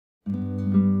So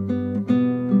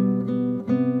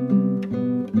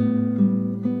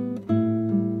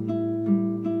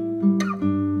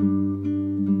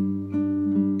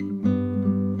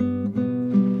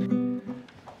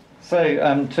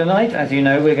tonight, as you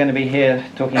know, we're going to be here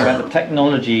talking about the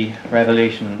technology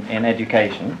revolution in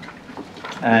education.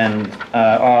 And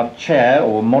our chair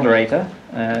or moderator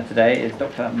today is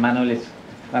Dr. Manolis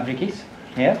Mavridis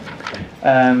here.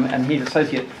 And he's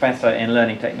Associate Professor in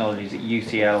Learning Technologies at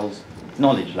UCL's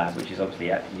Knowledge Lab, which is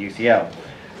obviously at UCL.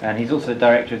 And he's also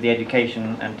Director of the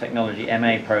Education and Technology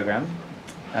MA program.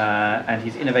 And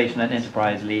he's Innovation and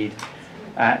Enterprise Lead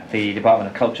at the Department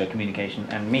of Culture, Communication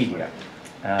and Media.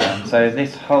 So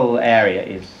this whole area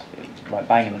is like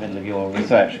bang in the middle of your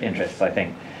research interests, I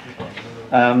think.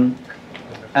 And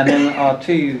then our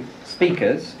two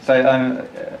speakers, so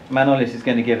Manolis is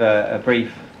going to give a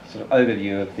brief sort of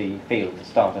overview of the field to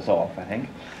start us off, I think.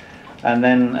 And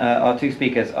then our two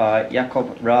speakers are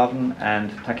Jakob Ravn and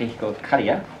Takehiko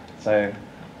Kariya, so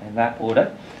in that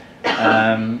order.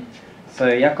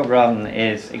 So Jakob Ravn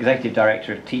is Executive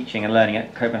Director of Teaching and Learning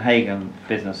at Copenhagen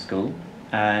Business School.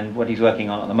 And what he's working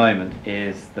on at the moment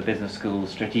is the business school's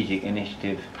strategic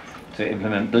initiative to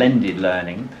implement blended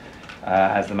learning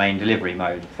as the main delivery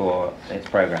mode for its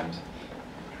programs.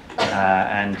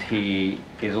 And he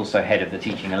is also head of the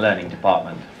teaching and learning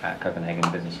department at Copenhagen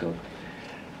Business School.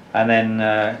 And then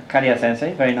Kariya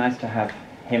Sensei, very nice to have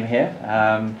him here.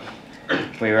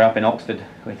 We were up in Oxford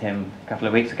with him a couple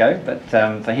of weeks ago, but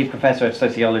so he's Professor of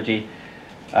Sociology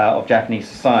of Japanese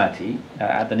Society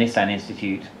at the Nissan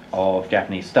Institute of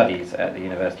Japanese Studies at the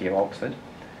University of Oxford,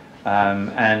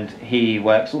 and he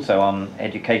works also on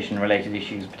education-related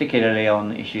issues, particularly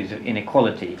on issues of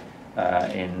inequality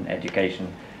in education,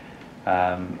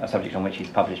 a subject on which he's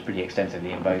published pretty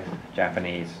extensively in both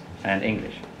Japanese and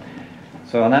English.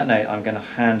 So on that note, I'm going to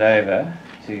hand over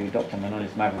to Dr.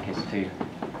 Manolis Mavridis to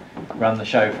run the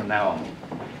show from now on.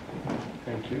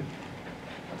 Thank you.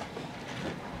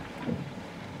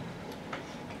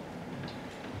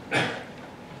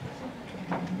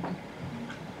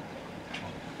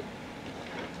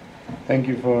 Thank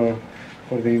you for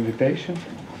the invitation,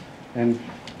 and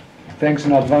thanks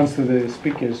in advance to the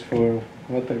speakers for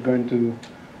what they're going to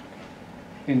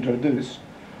introduce.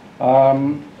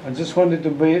 I just wanted to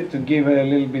give a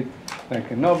little bit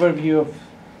like an overview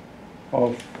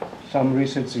of some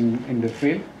research in the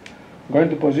field. I'm going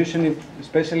to position it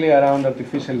especially around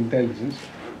artificial intelligence,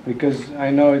 because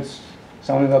I know it's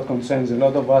something that concerns a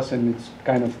lot of us, and it's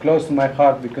kind of close to my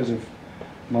heart because of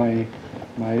my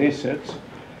research.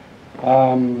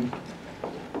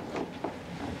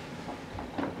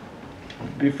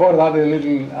 Before that, a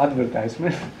little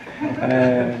advertisement,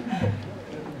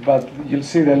 but you'll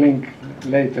see the link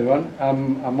later on.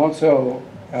 I'm also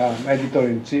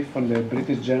editor-in-chief on the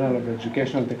British Journal of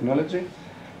Educational Technology,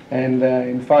 and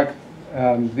in fact,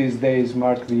 these days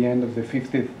mark the end of the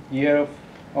 50th year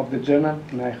of the journal,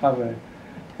 and I have a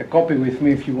copy with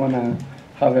me if you want to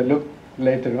have a look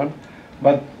later on.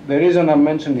 But the reason I'm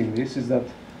mentioning this is that,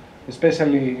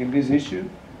 especially in this issue,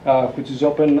 which is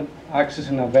open access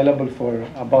and available for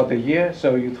about a year,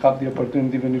 so you'd have the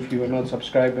opportunity, even if you are not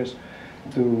subscribers,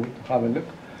 to have a look.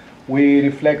 We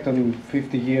reflect on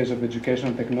 50 years of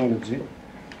educational technology,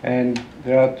 and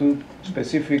there are two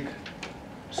specific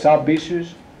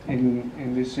sub-issues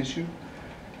in this issue,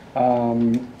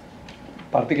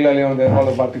 particularly on the role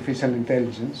of artificial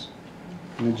intelligence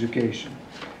in education.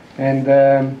 And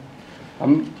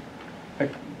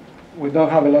we don't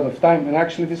have a lot of time, and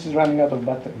actually this is running out of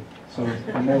battery, so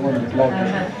I may want to plug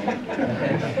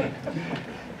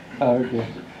it. Okay.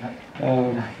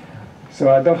 So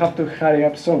I don't have to hurry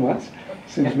up so much,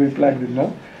 since we plugged it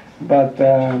now. But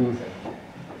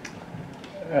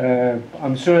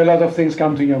I'm sure a lot of things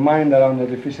come to your mind around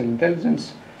artificial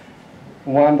intelligence.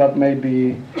 One that may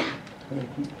be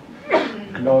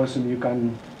close and you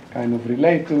can kind of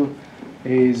relate to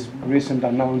is recent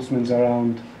announcements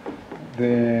around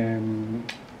the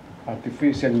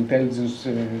artificial intelligence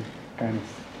kind of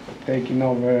taking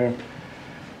over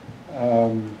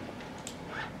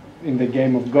in the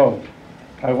game of Go.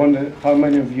 I wonder how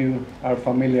many of you are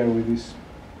familiar with this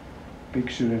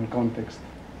picture and context.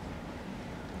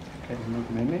 Okay,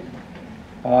 not many.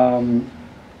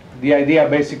 The idea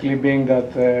basically being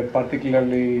that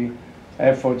particularly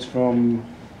efforts from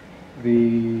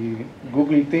the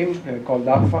Google team called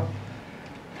Alpha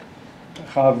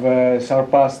have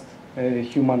surpassed a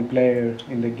human player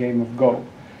in the game of Go.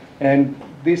 And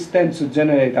this tends to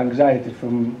generate anxiety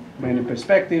from many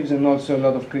perspectives, and also a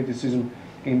lot of criticism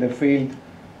in the field.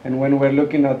 And when we're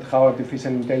looking at how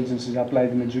artificial intelligence is applied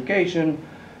in education,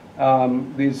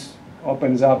 this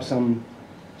opens up some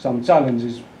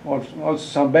challenges, also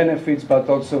some benefits, but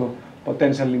also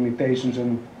potential limitations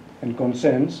and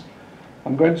concerns.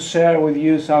 I'm going to share with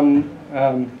you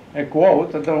a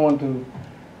quote. I don't want to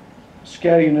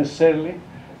scare you necessarily.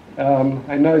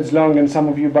 I know it's long and some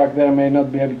of you back there may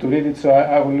not be able to read it, so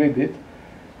I will read it.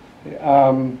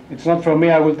 It's not from me.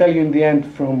 I will tell you in the end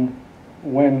from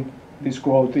when this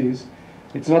quote is.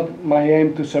 It's not my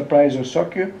aim to surprise or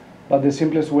shock you, but the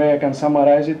simplest way I can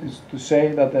summarize it is to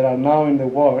say that there are now in the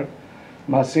world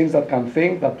machines that can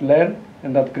think, that learn,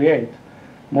 and that create.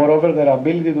 Moreover, their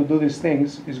ability to do these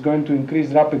things is going to increase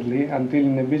rapidly until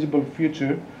in a visible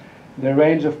future the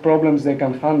range of problems they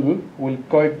can handle will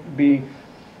be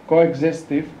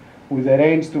coexistive with the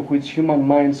range to which human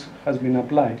minds has been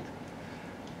applied.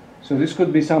 So this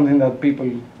could be something that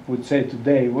people would say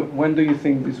today. When do you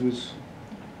think this was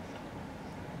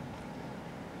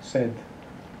said?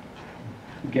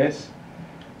 Guess?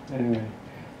 Anyway.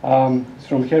 It's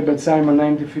from Herbert Simon,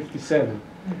 1957.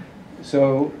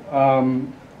 So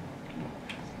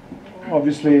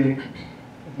obviously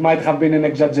it might have been an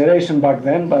exaggeration back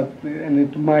then, and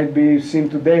it might be seen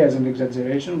today as an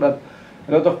exaggeration, but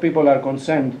a lot of people are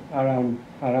concerned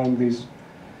around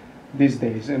these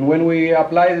days. And when we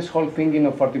apply this whole thinking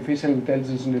of artificial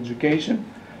intelligence in education,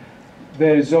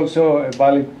 there is also a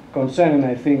valid concern, and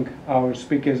I think our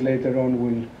speakers later on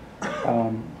will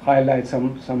highlight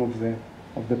some of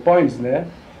the points there.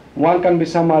 One can be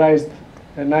summarized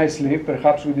nicely,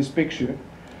 perhaps with this picture,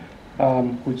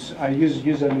 which I use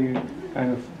usually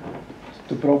kind of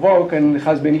to provoke, and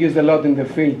has been used a lot in the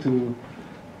field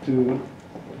to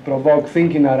provoke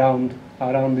thinking around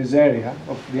this area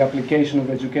of the application of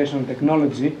educational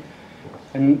technology,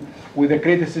 and with the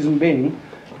criticism being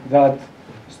that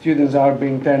students are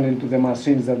being turned into the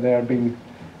machines, that they are being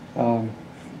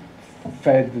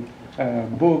fed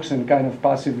books and kind of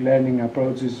passive learning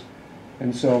approaches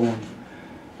and so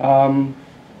on.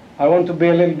 I want to be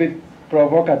a little bit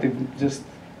provocative just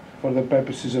for the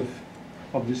purposes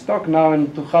of this talk now,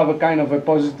 and to have a kind of a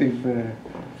positive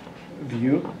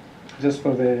view just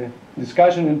for the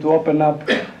discussion, and to open up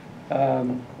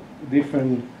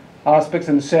different aspects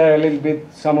and share a little bit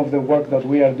some of the work that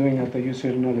we are doing at the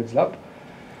UCL Knowledge Lab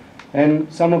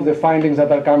and some of the findings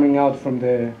that are coming out from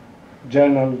the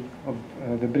journal of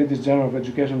the British Journal of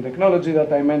Education Technology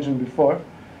that I mentioned before,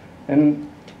 and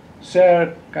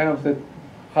share kind of the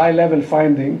high-level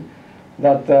finding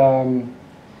that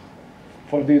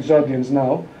for this audience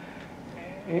now,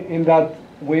 in that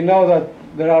we know that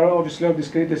there are obviously all this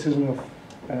criticism of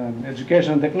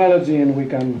educational technology, and we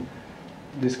can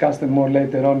discuss them more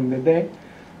later on in the day.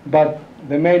 But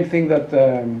the main thing that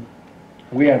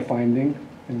we are finding,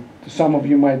 and to some of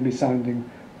you might be sounding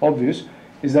obvious,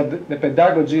 is that the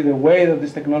pedagogy, the way that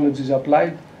this technology is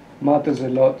applied, matters a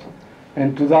lot.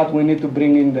 And to that we need to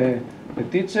bring in the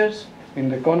teachers in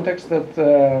the context that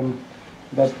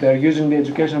they're using the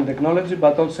educational technology,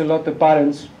 but also a lot the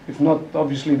parents, if not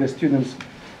obviously the students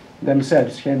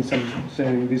themselves. Hence I'm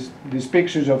saying these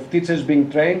pictures of teachers being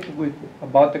trained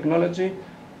about technology,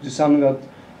 which is something that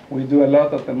we do a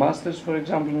lot at the masters, for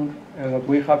example, that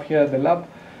we have here at the lab.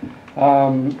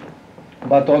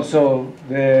 But also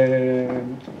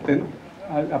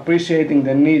appreciating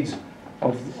the needs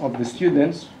of the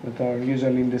students that are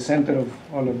usually in the center of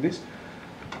all of this,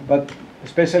 but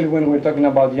especially when we're talking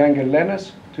about younger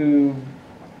learners, to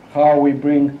how we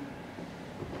bring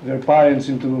their parents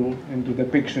into the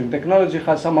picture. And technology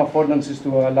has some affordances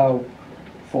to allow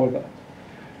for that.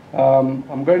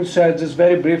 I'm going to share just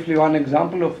very briefly one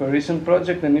example of a recent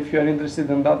project, and if you are interested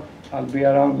in that, I'll be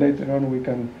around later on, we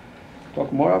can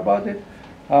talk more about it.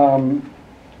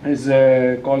 It's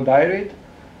called IREAD.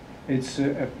 It's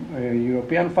a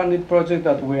European funded project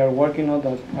that we are working on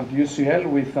at UCL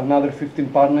with another 15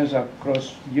 partners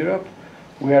across Europe.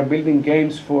 We are building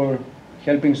games for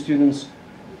helping students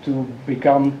to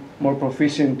become more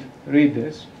proficient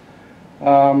readers.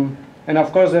 And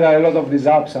of course there are a lot of these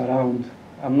apps around.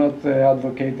 I'm not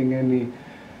advocating any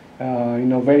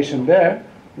innovation there.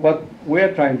 What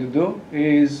we're trying to do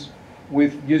is,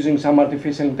 with using some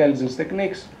artificial intelligence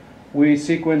techniques, we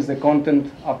sequence the content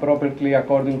appropriately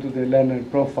according to the learner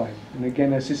profile. And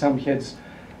again, I see some heads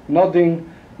nodding.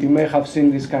 You may have seen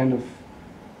this kind of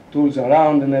tools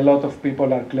around, and a lot of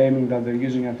people are claiming that they're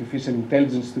using artificial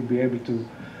intelligence to be able to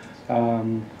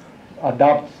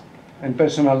adapt and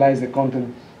personalize the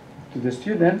content to the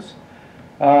students.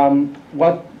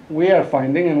 What we are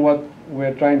finding and what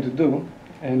we're trying to do,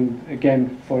 and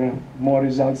again, for more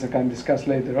results I can discuss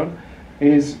later on,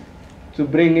 is to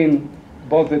bring in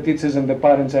both the teachers and the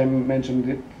parents, I mentioned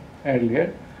it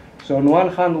earlier, So on one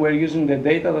hand, we're using the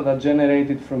data that are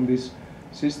generated from this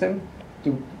system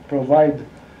to provide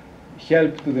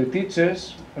help to the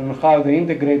teachers on how they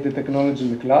integrate the technology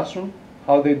in the classroom,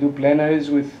 how they do plenaries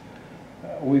with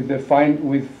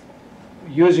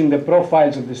using the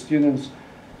profiles of the students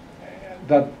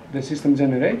that the system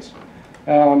generates,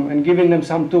 and giving them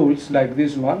some tools like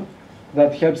this one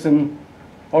that helps them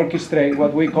orchestrate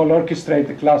what we call orchestrate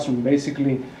the classroom.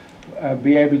 Basically,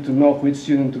 be able to know which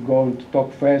student to go and to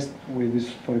talk first with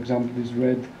this. For example, this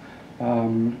red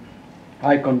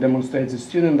icon demonstrates a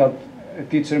student that a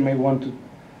teacher may want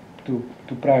to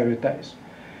prioritize.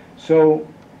 So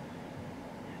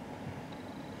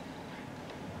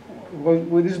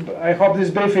with this, I hope this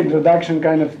brief introduction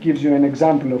kind of gives you an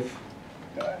example of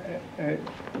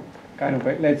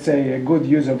let's say, a good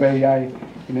use of AI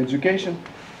in education.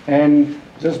 And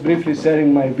just briefly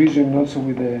sharing my vision also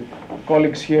with the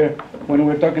colleagues here, when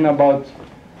we're talking about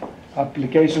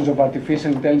applications of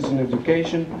artificial intelligence in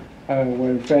education,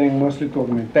 we're referring mostly to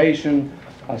augmentation,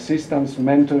 assistance,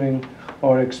 mentoring,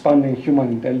 or expanding human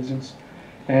intelligence.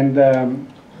 And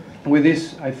with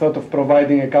this, I thought of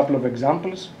providing a couple of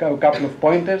examples, a couple of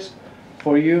pointers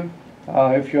for you,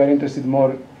 if you are interested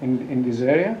more in this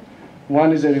area.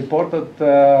 One is a report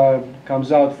that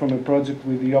comes out from a project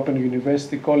with the Open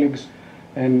University colleagues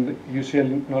and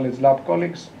UCL Knowledge Lab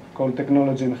colleagues called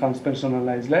Technology Enhanced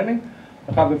Personalized Learning.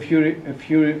 I have a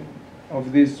few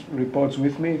of these reports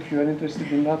with me if you are interested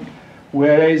in that.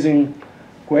 We're raising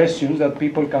questions that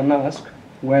people can ask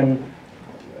when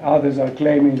others are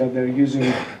claiming that they're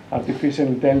using artificial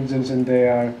intelligence and they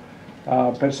are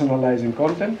personalizing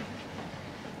content.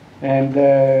 And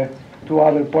two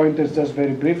other pointers just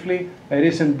very briefly. A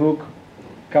recent book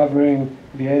covering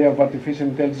the area of artificial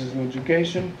intelligence in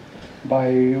education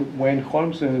by Wayne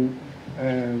Holmes,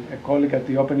 a colleague at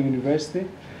the Open University,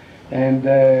 and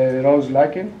Rose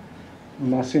Lakin,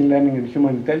 Machine Learning and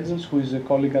Human Intelligence, who is a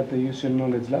colleague at the UCL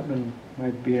Knowledge Lab and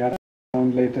might be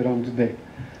around later on today.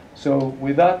 So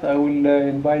with that, I will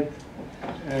invite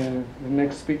the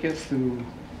next speakers to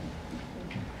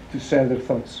share their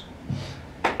thoughts.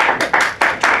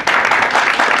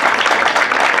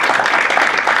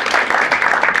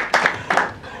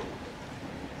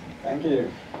 Thank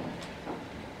you.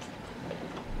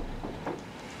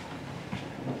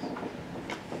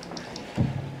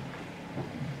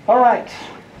 All right.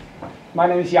 My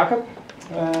name is Jakob,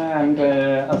 and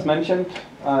as mentioned,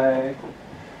 I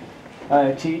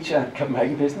teach at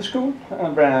Copenhagen Business School,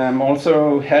 and I'm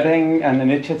also heading an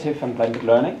initiative on blended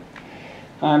learning.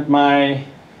 And my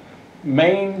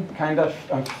main kind of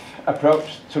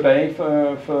approach today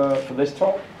for this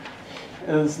talk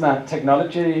is that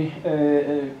technology,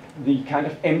 the kind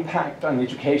of impact on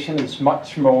education is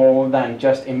much more than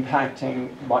just impacting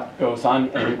what goes on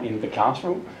in the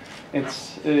classroom.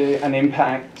 It's an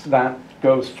impact that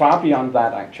goes far beyond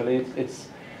that, actually. It's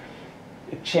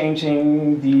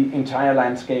changing the entire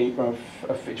landscape of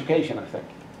education, I think.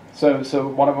 So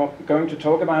what I'm going to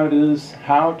talk about is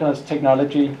how does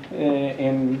technology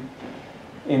in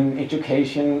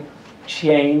education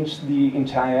change the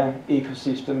entire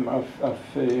ecosystem of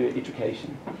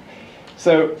education.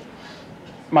 So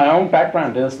my own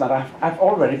background is that I've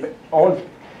already been, all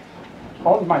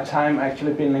of my time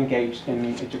actually been engaged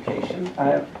in education.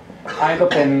 I've either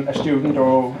been a student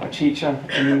or a teacher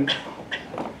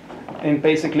in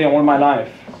basically all my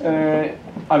life.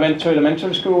 I went to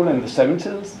elementary school in the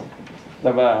 70s,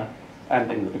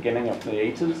 and in the beginning of the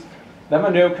 80s. There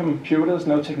were no computers,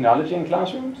 no technology in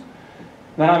classrooms.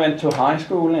 Then I went to high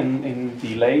school in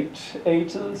the late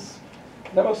 80s.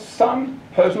 There was some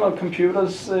personal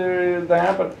computers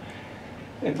there, but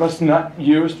it was not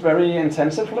used very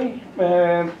intensively.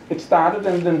 It started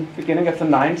in the beginning of the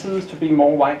 90s to be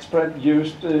more widespread,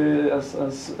 used as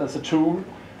a tool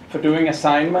for doing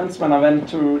assignments. When I went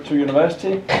to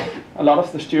university, a lot of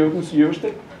the students used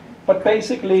it, but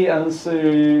basically as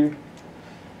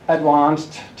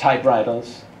advanced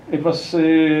typewriters. It was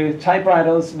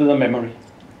typewriters with a memory.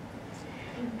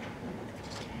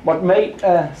 What made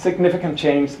a significant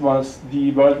change was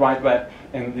the World Wide Web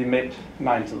in the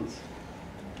mid-90s.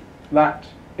 That,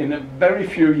 in a very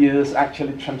few years,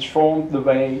 actually transformed the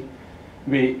way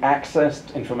we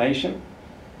accessed information.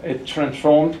 It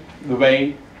transformed the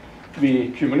way we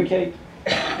communicate.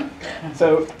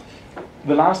 So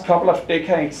the last couple of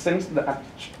decades since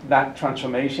that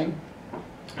transformation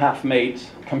have made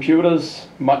computers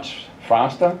much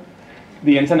faster,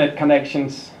 the internet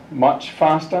connections much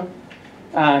faster,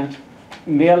 and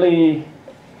nearly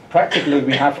practically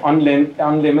we have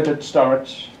unlimited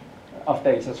storage of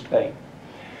data today.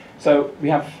 So we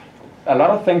have a lot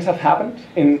of things have happened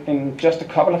in just a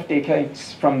couple of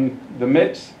decades, from the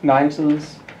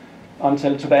mid-90s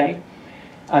until today.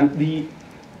 And the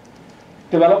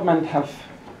development have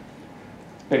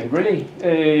been really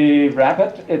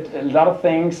rapid. A lot of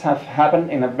things have happened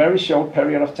in a very short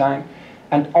period of time,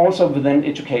 and also within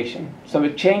education. So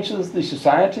it changes the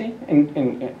society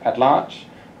at large,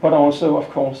 but also, of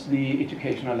course, the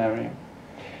educational area.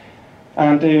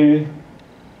 And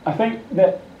I think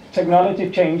that technology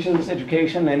changes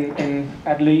education in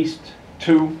at least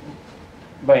two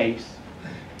ways.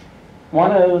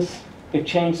 One is it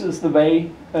changes the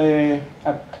way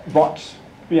what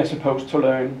we are supposed to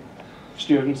learn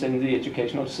students in the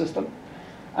educational system,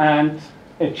 and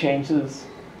it changes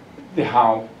the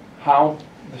how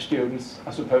the students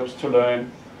are supposed to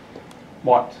learn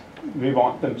what we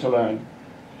want them to learn.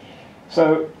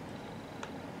 So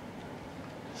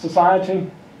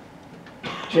society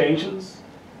changes,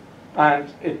 and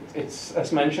it's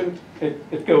as mentioned,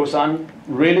 it goes on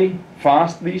really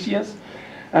fast these years.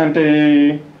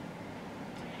 And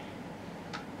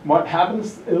what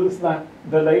happens is that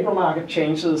the labor market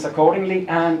changes accordingly,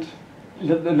 and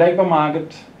the labor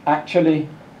market actually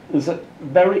is a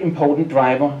very important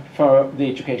driver for the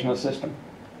educational system.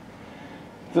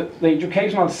 The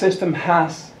educational system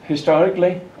has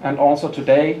historically, and also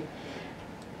today,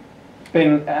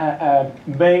 been a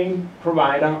main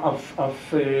provider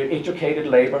of educated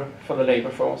labor for the labor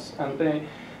force. And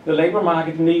the labor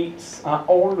market needs are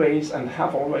always, and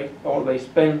have always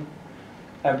been,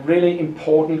 a really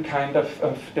important kind of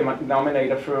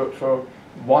denominator for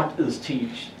what is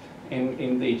taught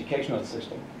in the educational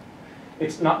system.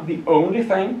 It's not the only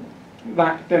thing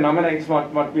that denominates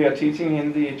what we are teaching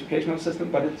in the educational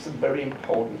system, but it's a very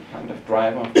important kind of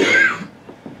driver.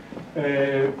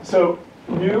 So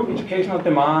new educational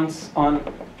demands on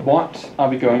what are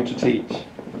we going to teach.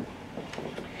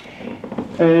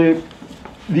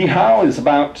 The how is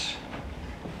about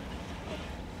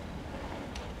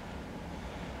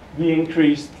the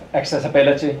increased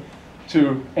accessibility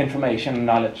to information and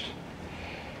knowledge.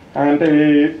 And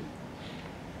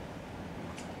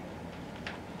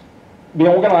we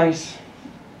organize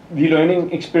the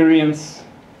learning experience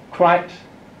quite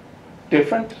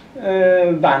different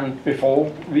than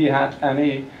before we had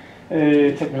any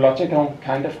technological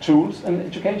kind of tools in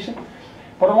education.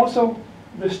 But also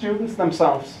the students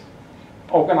themselves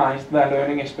organize their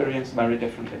learning experience very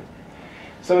differently.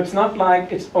 So it's not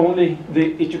like it's only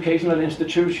the educational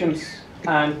institutions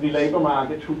and the labor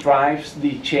market who drives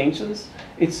the changes.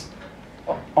 It's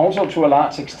also, to a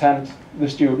large extent, the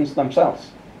students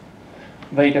themselves.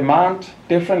 They demand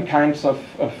different kinds of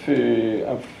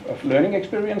learning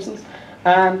experiences,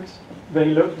 and they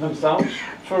look themselves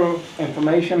for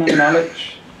information and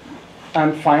knowledge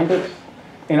and find it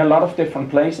in a lot of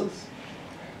different places.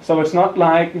 So it's not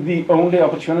like the only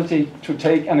opportunity to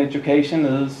take an education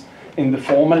is in the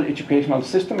formal educational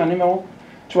system anymore.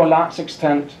 To a large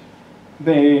extent,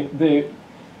 the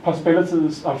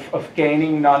possibilities of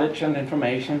gaining knowledge and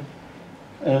information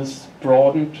is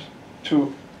broadened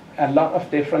to a lot of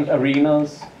different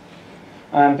arenas,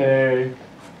 and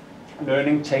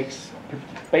learning takes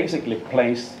basically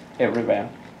place everywhere.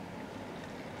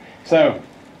 So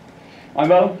I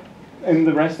will, in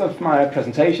the rest of my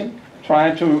presentation,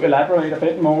 try to elaborate a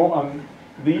bit more on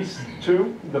these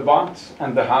two, the what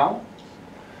and the how.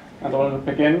 And I'll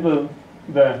begin with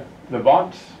the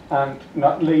what, and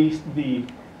not least the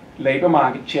labor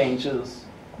market changes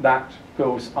that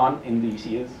goes on in these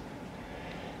years.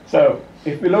 So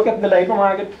if we look at the labor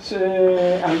market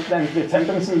and then the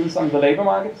tendencies on the labor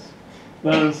markets,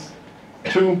 there's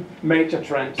two major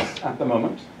trends at the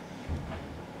moment.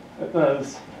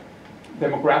 There's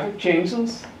demographic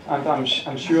changes, and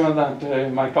I'm sure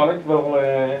that my colleague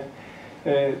will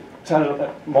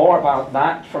tell more about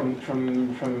that from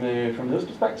this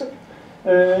perspective.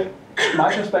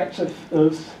 My perspective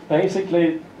is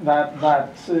basically that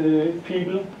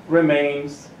people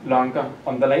remains longer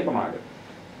on the labor market.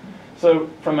 So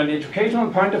from an educational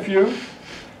point of view,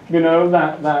 we know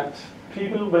that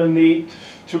people will need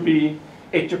to be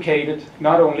educated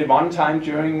not only one time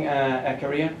during a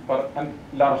career, but a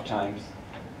lot of times.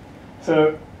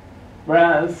 So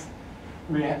whereas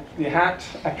we had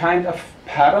a kind of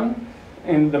pattern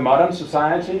in the modern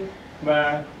society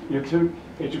where you took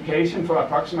education for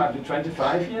approximately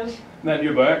 25 years, then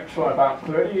you worked for about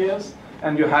 30 years,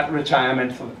 and you had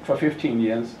retirement for 15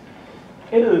 years.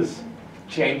 It is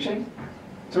changing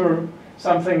to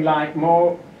something like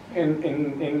more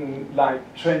in like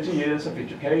 20 years of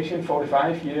education,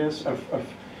 45 years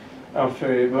of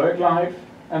work life,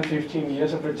 and 15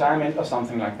 years of retirement, or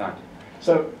something like that.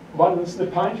 So what is the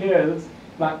point here is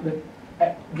that the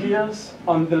years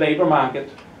on the labor market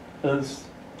is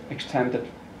extended.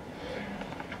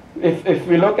 If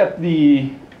we look at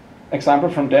the example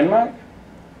from Denmark,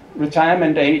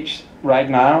 retirement age right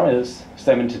now is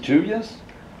 72 years.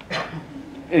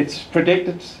 It's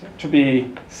predicted to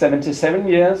be 77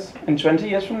 years in 20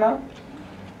 years from now.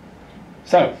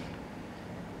 So,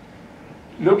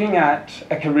 looking at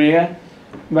a career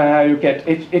where you get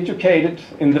educated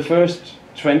in the first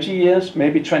 20 years,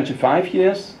 maybe 25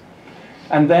 years,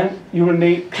 and then you will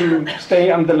need to stay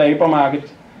on the labor market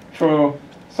for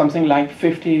something like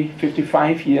 50,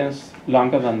 55 years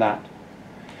longer than that.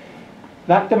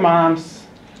 That demands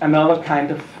another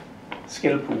kind of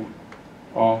skill pool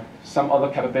or some other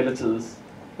capabilities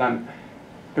than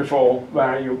before,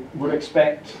 where you would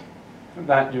expect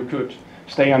that you could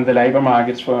stay on the labor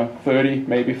markets for 30,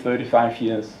 maybe 35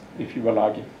 years if you were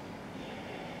lucky.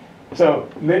 So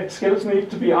skills need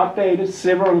to be updated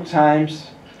several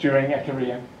times during a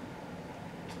career.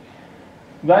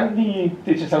 Then the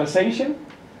digitalization.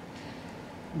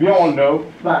 We all know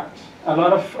that a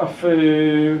lot of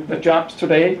the jobs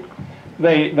today,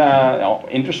 or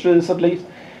industries at least,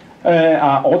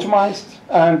 are automated,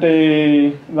 and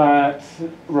that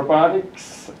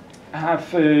robotics have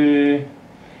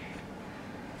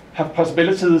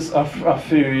possibilities of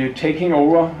taking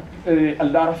over a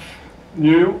lot of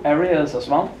new areas as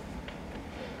well.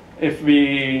 If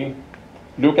we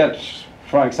look at,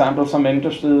 for example, some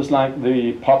industries like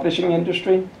the publishing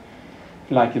industry,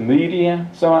 like the media,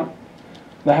 so on,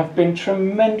 there have been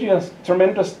tremendous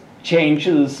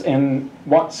changes in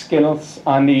what skills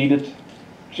are needed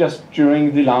just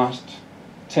during the last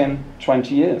 10,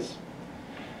 20 years.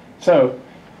 So,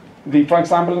 for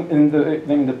example, in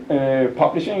the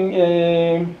publishing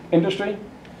industry,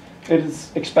 it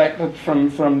is expected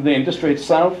from the industry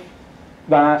itself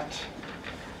that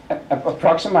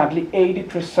approximately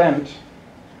 80%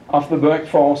 of the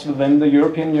workforce within the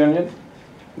European Union,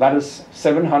 that is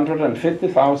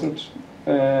 750,000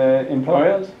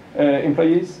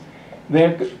 employees,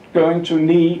 they're going to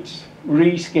need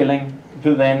reskilling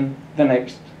within the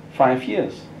next 5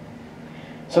 years.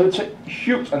 So it's a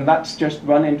huge, and that's just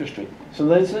one industry. So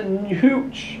there's a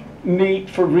huge need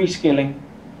for reskilling,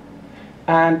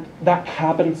 and that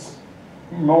happens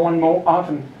more and more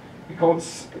often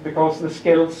because the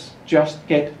skills just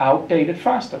get outdated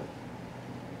faster.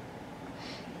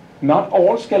 Not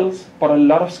all skills, but a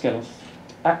lot of skills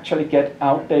actually get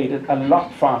outdated a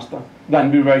lot faster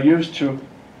than we were used to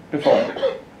before.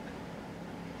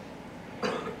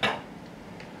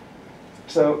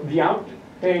 So the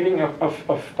outdating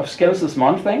of skills is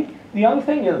one thing. The other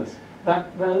thing is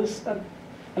that there's a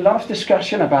lot of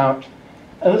discussion about,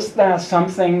 is there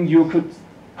something you could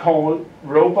call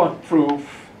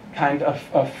robot-proof kind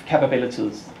of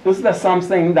capabilities? Is there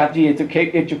something that the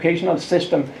educational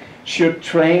system should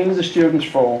train the students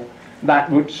for that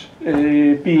would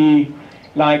be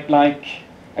like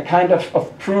a kind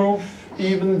of proof,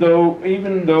 even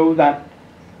though that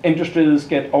industries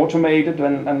get automated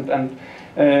and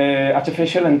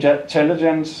artificial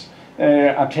intelligence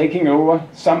are taking over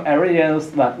some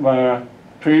areas that were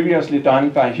previously done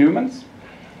by humans?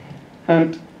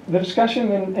 And the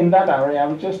discussion in that area, I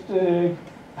will just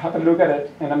have a look at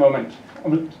it in a moment. I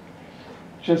will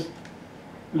just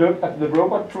look at the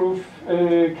robot-proof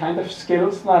kind of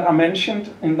skills that are mentioned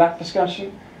in that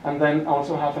discussion, and then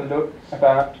also have a look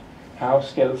about how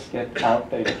skills get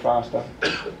outdated faster.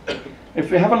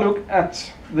 If we have a look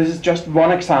at, this is just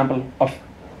one example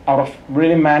out of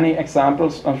really many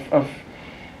examples of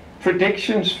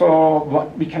predictions for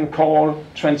what we can call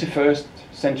 21st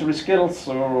century skills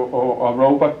or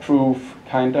robot-proof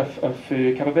kind of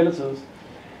capabilities.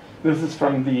 This is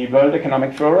from the World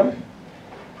Economic Forum,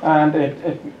 and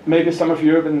maybe some of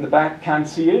you in the back can't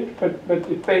see it, but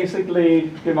it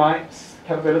basically divides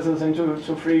capabilities into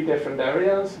three different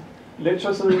areas: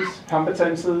 literacies,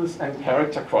 competences, and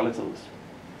character qualities.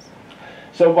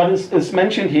 So what is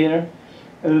mentioned here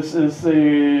is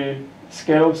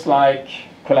skills like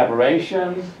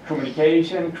collaboration,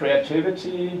 communication,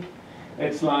 creativity.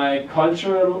 It's like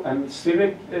cultural and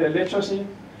civic literacy.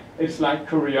 It's like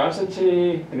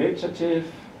curiosity,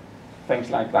 initiative,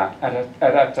 things like that.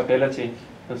 Adaptability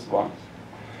as well.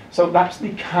 So that's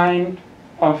the kind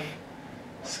of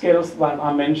skills that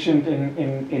are mentioned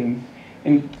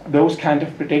in those kind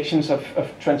of predictions of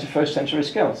 21st century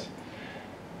skills.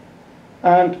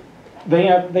 And they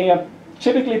are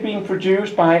typically being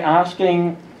produced by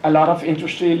asking a lot of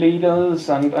industry leaders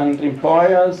and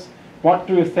employers, what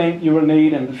do you think you will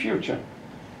need in the future?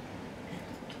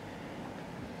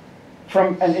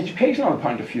 From an educational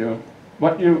point of view,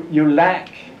 what you lack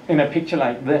in a picture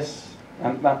like this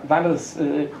and that is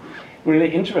really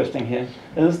interesting here,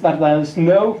 is that there is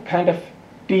no kind of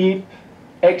deep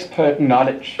expert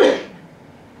knowledge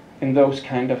in those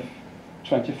kind of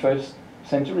 21st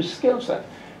century skill set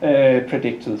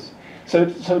predictors. So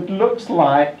it looks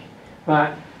like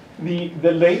that the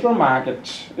labor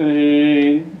market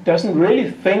doesn't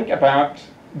really think about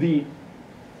the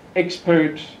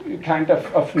expert kind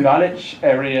of knowledge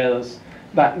areas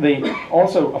that they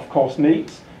also, of course,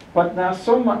 need, but there's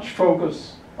so much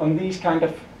focus on these kind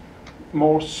of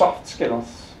more soft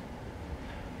skills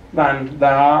than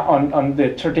there are on the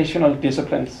traditional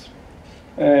disciplines.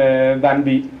 And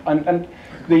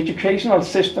the educational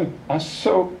system is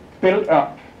so built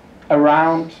up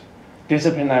around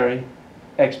disciplinary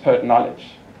expert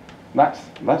knowledge.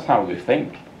 That's how we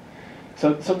think.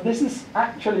 So this is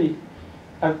actually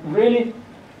a really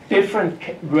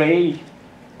different way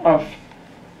of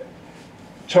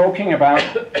talking about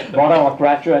what our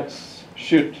graduates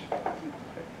should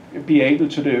be able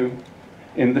to do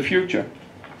in the future.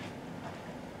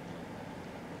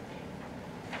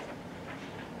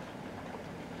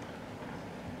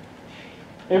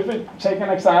 If we take an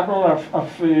example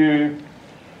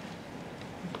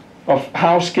of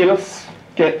how skills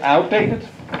get outdated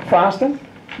faster,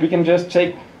 we can just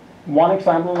take one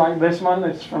example like this one.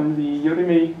 It's from the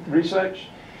Udemy research.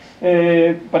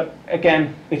 But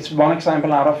again, it's one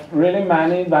example out of really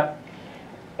many that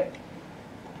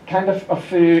kind of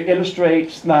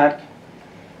illustrates that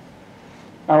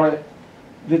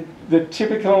the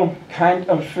typical kind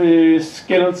of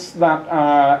skills that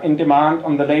are in demand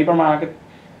on the labor market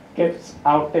gets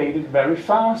outdated very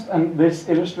fast, and this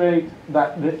illustrates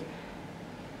that the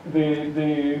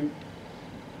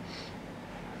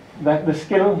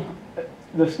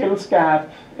skills gap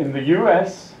in the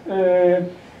US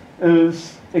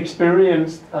is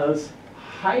experienced as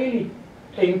highly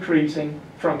increasing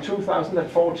from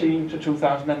 2014 to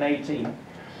 2018,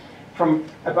 from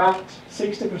about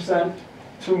 60%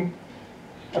 to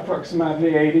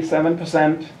approximately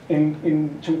 87%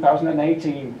 in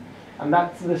 2018. And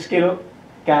that's the skill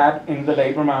gap in the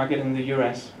labor market in the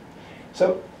US.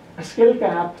 So a skill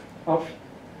gap of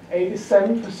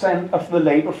 87% of the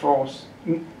labor force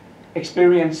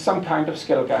experience some kind of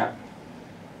skill gap.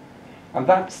 And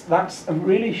that's a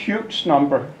really huge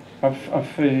number of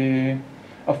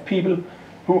people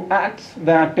who at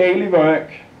their daily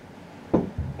work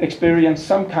experience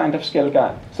some kind of skill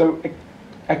gap. So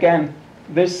again,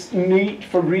 this need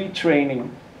for retraining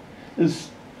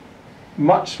is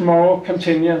much more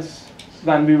continuous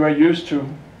than we were used to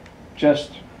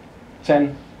just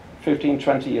 10, 15,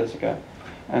 20 years ago,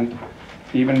 and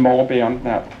even more beyond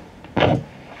that.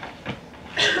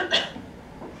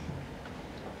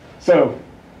 So,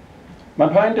 my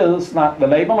point is that the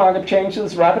labor market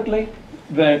changes rapidly,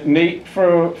 the need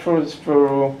for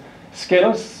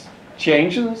skills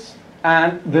changes,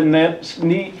 and the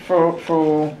need for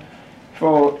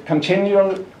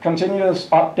continuous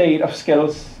update of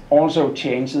skills also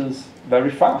changes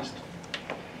very fast.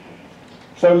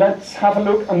 So let's have a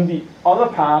look on the other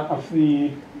part of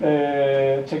the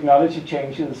technology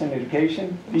changes in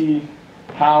education,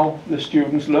 how the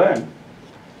students learn.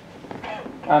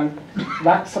 And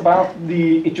that's about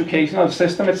the educational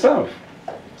system itself.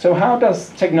 So how does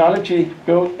technology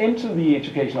go into the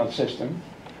educational system?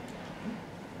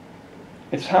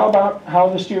 It's about how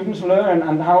the students learn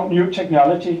and how new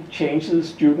technology changes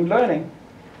student learning.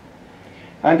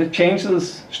 And it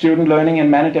changes student learning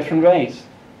in many different ways.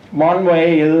 One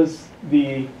way is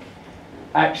the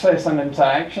access and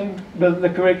interaction with the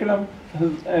curriculum,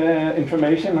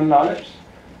 information and knowledge.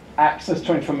 Access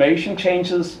to information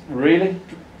changes really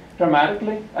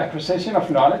dramatically. Acquisition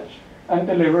of knowledge and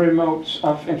delivery modes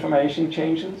of information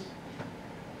changes.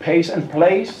 Pace and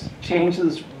place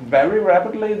changes very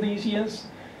rapidly these years.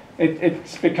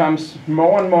 It becomes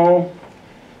more and more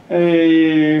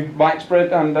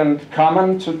widespread and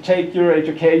common to take your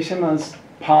education as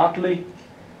partly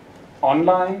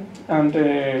online, and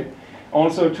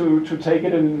also to take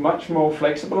it in much more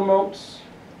flexible modes.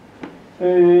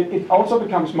 It also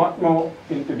becomes much more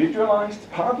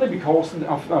individualized, partly because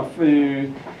of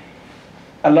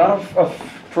a lot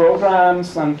of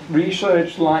programs and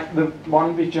research like the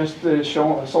one we just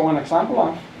saw an example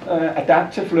of,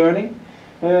 adaptive learning.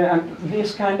 And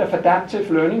this kind of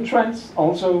adaptive learning trends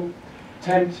also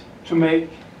tend to make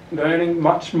learning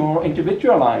much more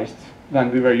individualized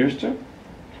than we were used to.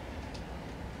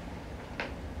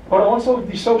 But also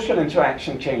the social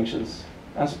interaction changes.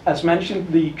 As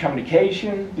mentioned, the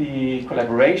communication, the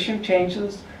collaboration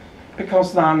changes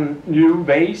because there are new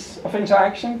ways of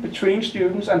interaction between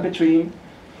students and between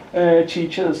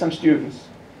teachers and students.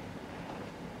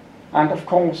 And of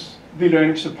course, the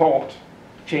learning support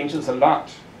changes a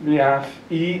lot. We have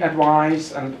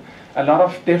e-advice and a lot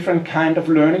of different kind of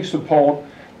learning support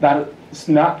that is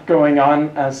not going on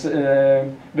as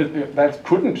that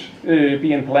couldn't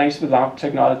be in place without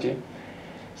technology.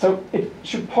 So it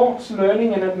supports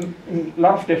learning in a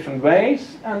lot of different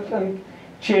ways and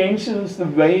changes the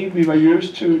way we were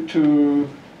used to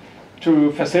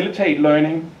facilitate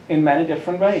learning in many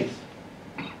different ways.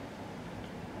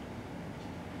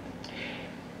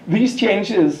 These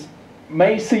changes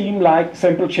may seem like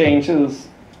simple changes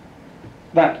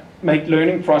that make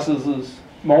learning processes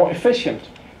more efficient,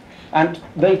 and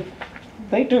they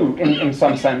do in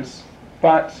some sense,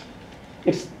 but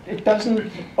it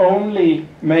doesn't only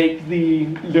make the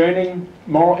learning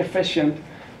more efficient.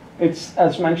 It's,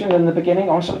 as mentioned in the beginning,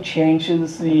 also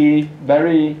changes the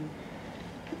very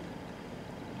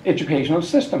educational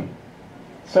system.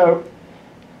 So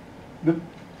the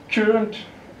current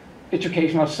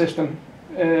educational system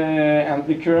and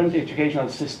the current educational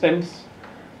systems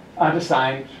are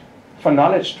designed for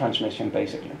knowledge transmission,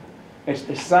 basically. It's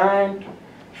designed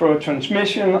for a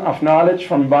transmission of knowledge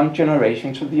from one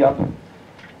generation to the other.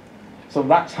 So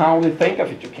that's how we think of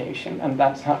education, and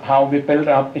that's how we build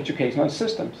up educational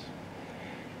systems.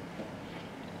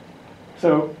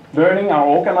 So learning are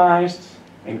organized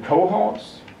in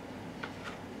cohorts.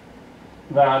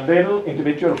 There are little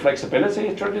individual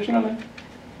flexibility traditionally.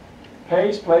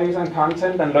 Pace, place, and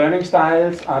content and learning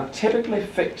styles are typically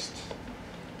fixed,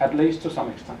 at least to some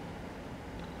extent.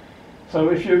 So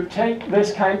if you take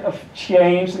this kind of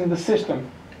change in the system,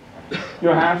 you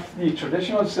have the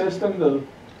traditional system with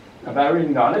a very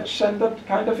knowledge-centered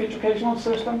kind of educational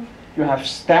system. You have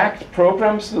stacked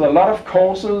programs with a lot of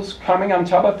courses coming on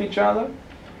top of each other.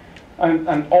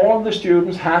 And all the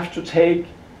students have to take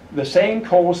the same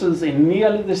courses in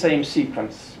nearly the same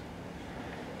sequence.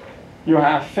 You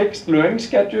have fixed learning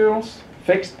schedules,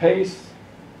 fixed pace.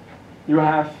 You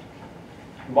have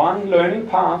one learning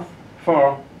path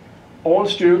for all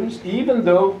students, even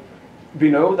though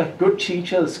we know that good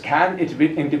teachers can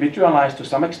individualize to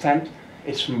some extent.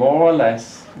 It's more or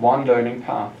less one learning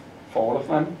path for all of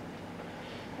them.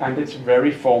 And it's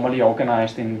very formally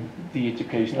organized in the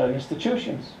educational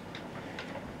institutions.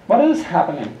 What is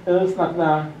happening is that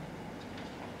there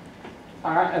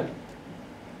are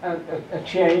a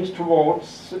change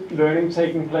towards learning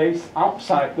taking place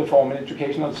outside the formal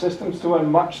educational systems to a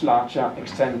much larger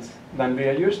extent than we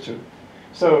are used to.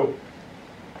 So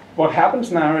what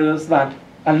happens now is that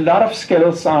a lot of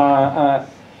skills are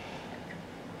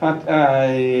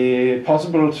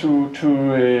possible to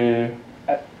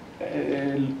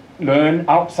learn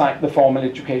outside the formal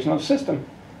educational system.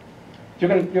 You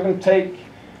can take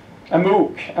a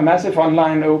MOOC, a massive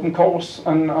online open course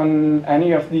on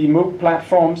any of the MOOC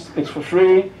platforms. It's for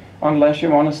free unless you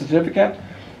want a certificate,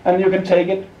 and you can take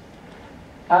it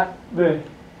at the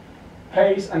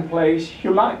pace and place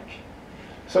you like.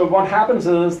 So what happens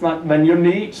is that when you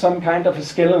need some kind of a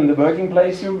skill in the working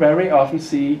place, you very often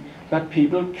see that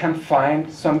people can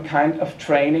find some kind of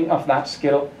training of that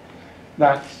skill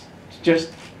that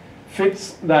just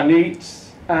fits their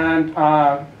needs and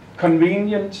are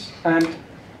convenient and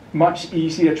much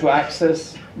easier to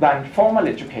access than formal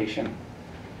education.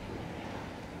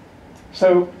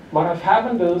 So what has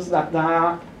happened is that there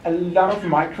are a lot of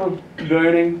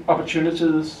micro-learning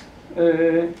opportunities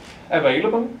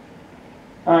available,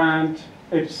 and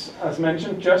it's, as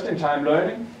mentioned, just-in-time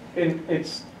learning.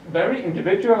 It's very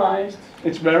individualized,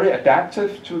 it's very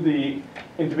adaptive to the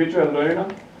individual learner,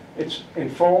 it's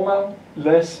informal,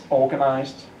 less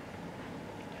organized.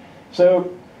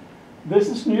 So this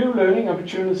is new learning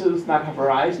opportunities that have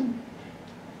arisen,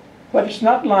 but it's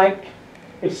not like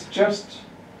it's just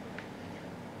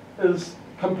is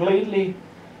completely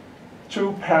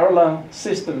two parallel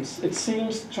systems. It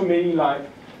seems to me like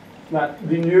that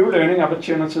the new learning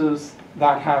opportunities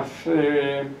that have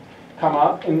come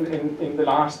up in the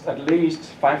last at least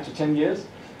 5 to 10 years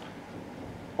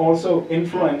also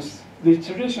influence the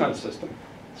traditional system.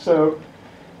 So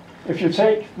if you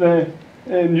take the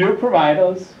new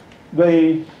providers,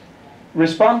 they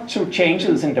respond to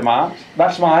changes in demand.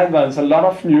 That's why there's a lot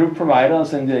of new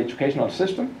providers in the educational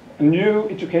system. New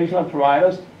educational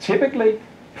providers, typically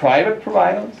private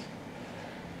providers,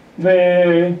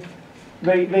 they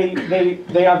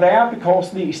are there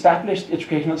because the established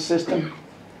educational system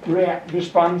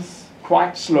responds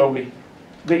quite slowly.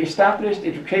 The established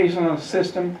educational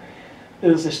system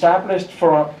is established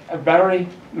for a very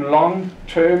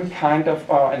long-term kind of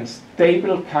and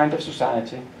stable kind of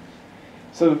society.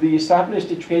 So the established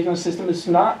educational system is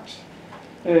not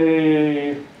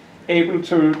able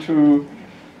to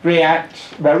react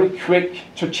very quick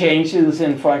to changes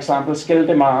in, for example, skill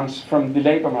demands from the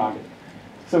labor market.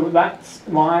 So that's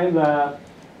why there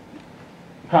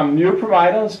come new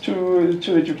providers to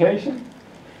education.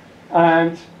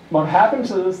 And what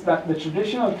happens is that the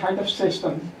traditional kind of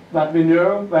system that we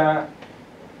know, where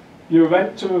you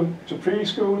went to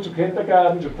preschool, to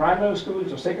kindergarten, to primary school,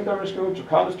 to secondary school, to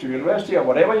college, to university, or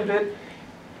whatever you did,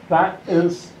 that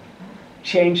is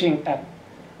changing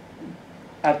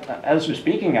as we're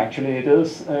speaking. Actually, it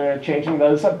is changing.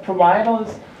 There's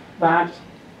providers that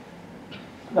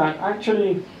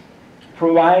actually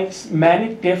provides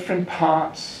many different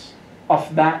parts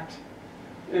of that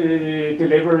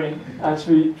delivery, as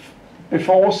we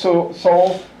before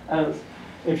saw as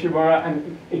if you were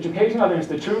an educational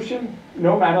institution,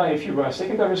 no matter if you were a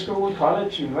secondary school,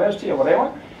 college, university, or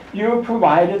whatever, you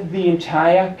provided the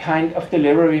entire kind of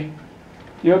delivery.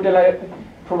 You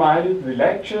provided the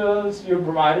lectures, you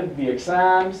provided the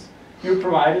exams, you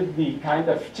provided the kind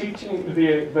of teaching,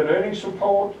 the learning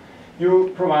support,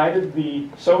 you provided the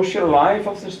social life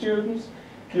of the students,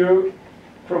 you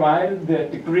provided the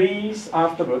degrees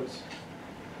afterwards.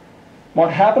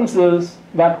 What happens is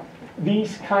that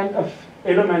these kind of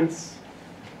elements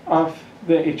of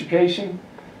the education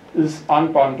is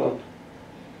unbundled.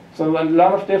 So a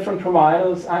lot of different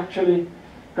providers actually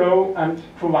go and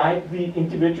provide the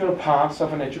individual parts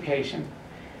of an education.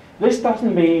 This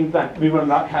doesn't mean that we will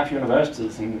not have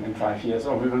universities in 5 years,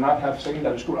 or we will not have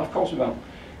secondary school. Of course we will,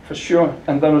 for sure.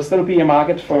 And there will still be a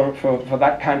market for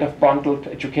that kind of bundled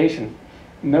education.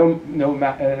 No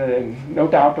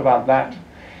doubt about that.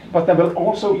 But there will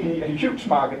also be a huge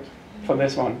market for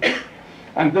this one.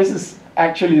 And this is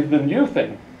actually the new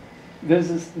thing. This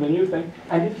is the new thing.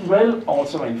 And it will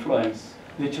also influence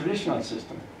the traditional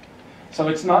system. So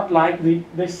it's not like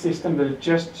this system will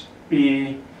just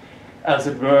be, as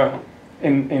it were,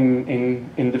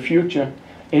 in the future.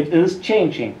 It is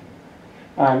changing.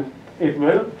 And it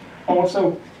will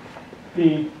also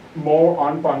be more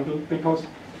unbundled, because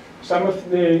some of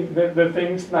the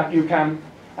things that you can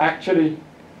actually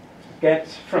get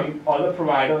from other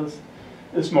providers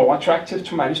is more attractive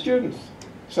to many students.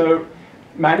 So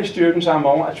many students are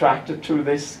more attracted to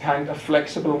this kind of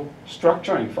flexible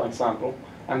structuring, for example,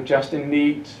 and just in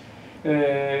need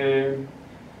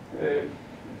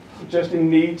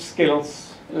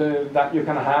skills that you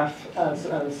can have as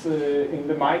in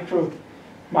the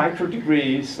micro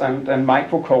degrees and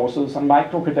micro courses and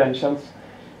micro credentials,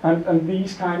 and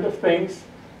these kind of things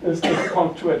is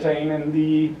difficult to attain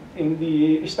in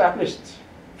the established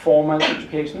formal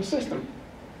education system.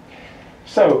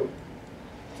 So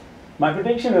my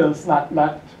prediction is that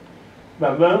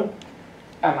there will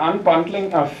an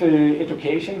unbundling of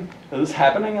education is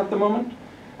happening at the moment,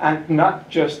 and not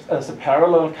just as a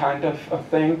parallel kind of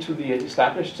thing to the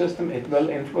established system. It will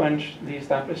influence the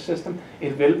established system.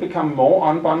 It will become more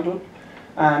unbundled,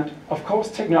 and of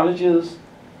course technologies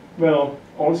will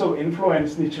also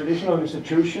influence the traditional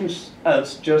institutions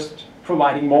as just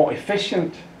providing more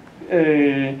efficient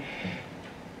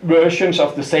versions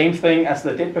of the same thing as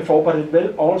they did before, but it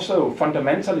will also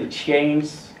fundamentally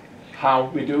change how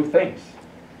we do things.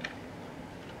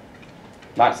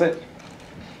 That's it.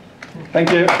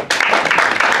 Thank you.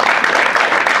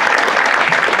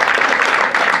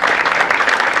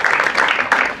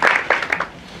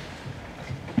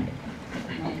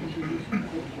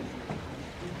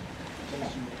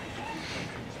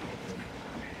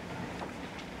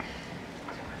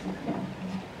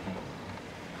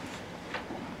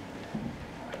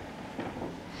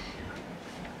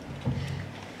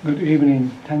 Good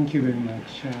evening. Thank you very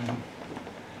much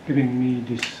giving me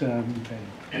this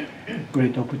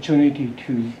great opportunity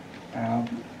to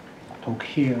talk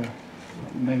here.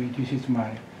 Maybe this is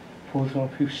my 4th or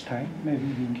 5th time maybe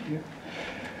being here.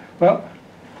 Well,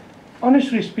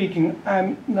 honestly speaking,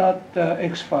 I'm not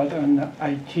expert on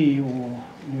IT or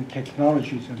new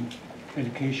technologies and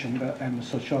education, but I'm a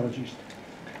sociologist.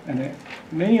 And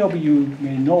many of you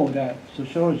may know that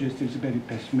sociologist is very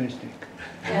pessimistic.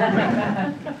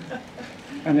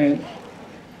 And then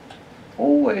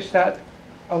always that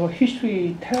our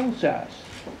history tells us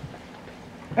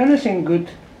anything good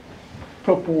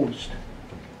proposed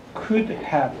could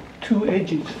have two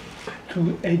edges.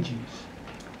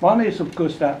 One is, of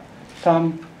course, that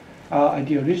some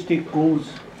idealistic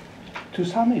goals to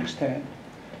some extent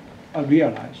are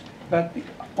realized. But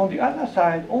on the other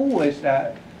side, always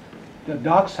that the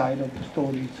dark side of the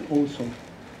story is also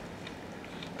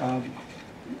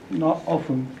not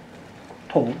often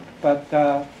told, but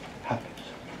happens.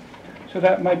 So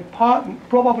that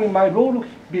probably my role of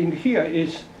being here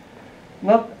is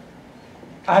not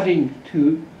adding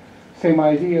to same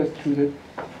ideas to the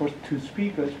first two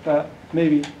speakers, but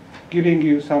maybe giving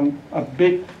you some a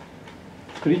bit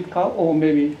critical or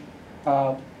maybe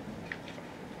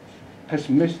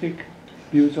pessimistic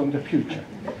views on the future.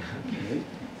 Okay.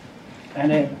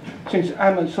 And then, since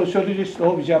I'm a sociologist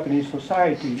of Japanese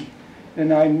society,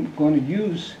 then I'm going to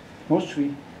use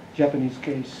mostly Japanese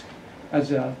case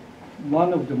as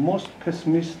one of the most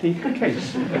pessimistic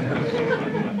case.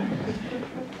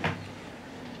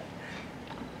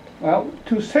 Well,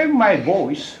 to save my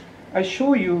voice, I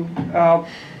show you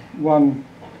one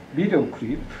video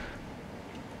clip.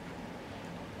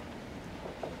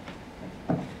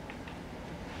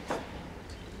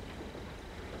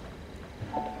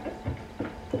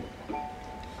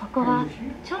 ここは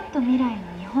ちょっと未来の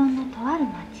日本のとある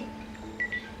町。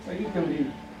時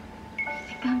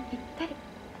間ぴったり。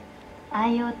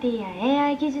IoT や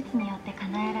AI 技術によって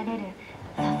叶えられる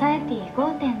ソサエティ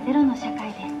 5.0 の社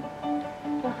会です。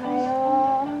おは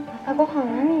よう。朝ごはん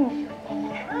何にしよう。ス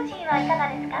ムージーはいかが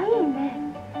ですか？いいね。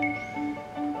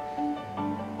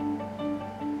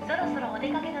そろそろお出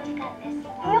かけの時間です。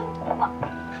よっ。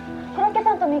コロッケ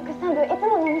パンとミックスサンドいつも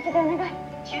のお店でお願い。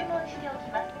注文しておき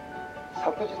ます。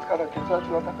 昨日から血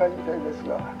圧が高いみたいです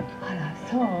が。あら、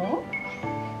そう。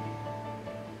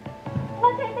ま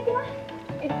た行ってきます。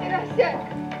行ってらっしゃい。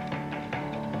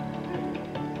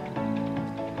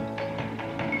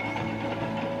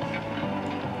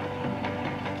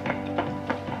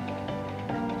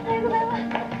おはようございます。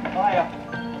おはよう。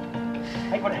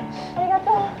はい、これ。ありが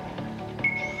とう。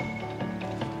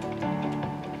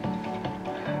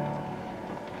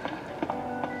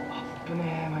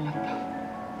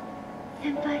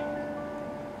 先輩。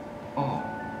ああ、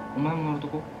お前も乗ると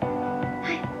こ？は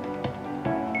い。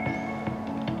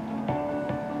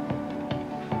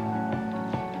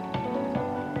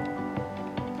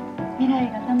未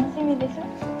来が楽しみでしょ。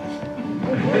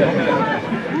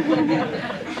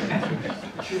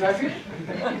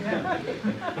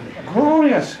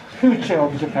Glorious future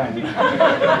of Japan.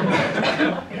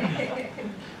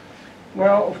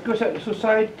 Well, of course,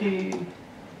 society.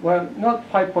 Well, not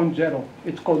 5.0,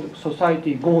 it's called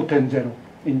Society 5.0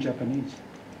 in Japanese.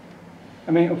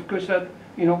 I mean, of course, that,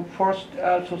 you know, first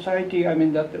society, I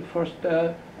mean, that the first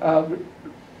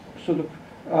sort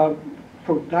of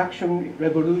production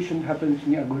revolution happens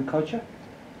in agriculture.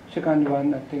 Second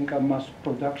one, I think, mass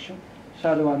production.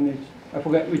 Third one is, I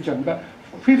forget which one, but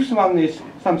fifth one is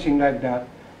something like that.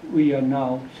 We are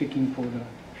now seeking for the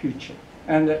future.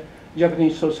 And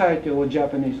Japanese society or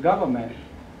Japanese government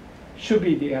should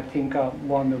be, the, I think,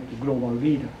 one of the global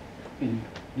leaders in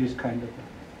this kind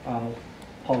of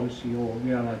policy or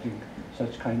realizing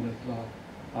such kind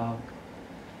of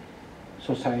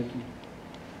society.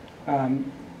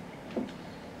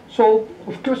 So,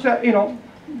 of course, you know,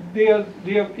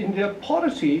 in their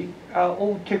policy,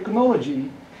 all technology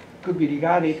could be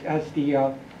regarded as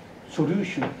the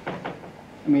solution.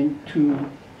 I mean, to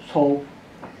solve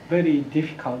very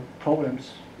difficult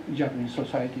problems Japanese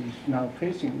society is now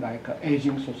facing, like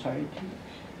aging society,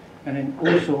 and then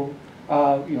also,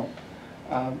 you know,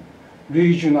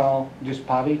 regional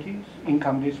disparities,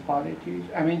 income disparities.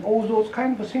 I mean, all those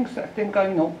kind of things I think are,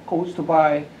 you know, caused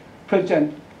by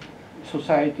present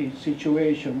society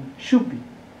situation should be,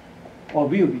 or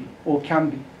will be, or can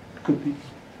be, could be,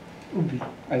 would be,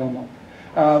 I don't know,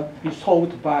 be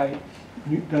solved by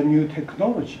the new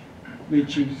technology,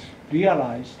 which is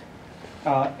realized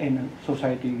in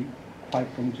Society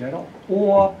 5.0,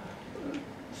 or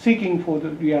seeking for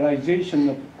the realization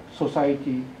of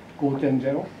Society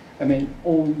 5.0. I mean,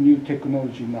 all new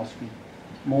technology must be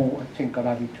more, I think,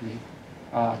 radically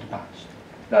advanced.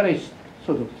 That is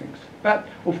sort of things. But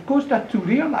of course, that to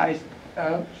realize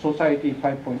Society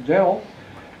 5.0,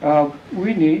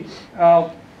 we need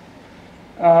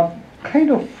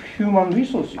kind of human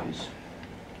resources.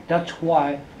 That's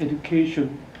why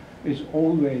education is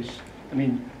always, I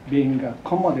mean, being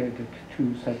accommodated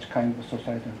to such kind of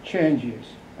societal changes,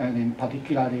 and in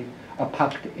particularly a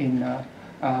pact in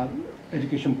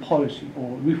education policy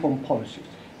or reform policies.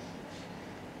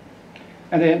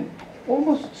 And then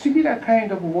almost similar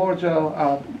kind of words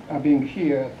are being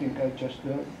here, I think just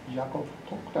Jakob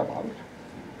talked about.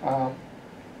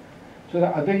 So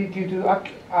the ability to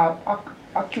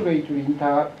accurately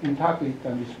interpret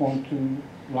and respond to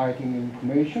writing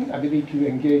information, ability to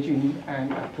engage in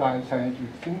and apply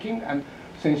scientific thinking, and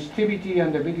sensitivity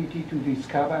and ability to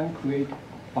discover and create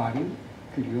value,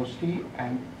 curiosity,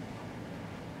 and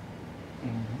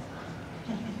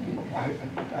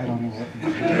I don't know what.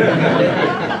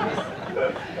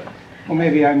 Or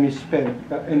maybe I misspelled,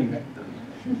 but anyway.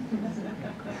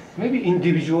 Maybe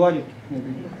individuality,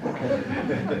 maybe.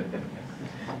 Okay.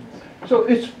 So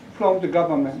it's from the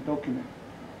government document.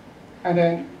 And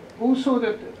then also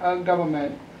the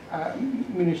government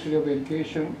Ministry of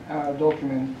Education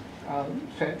document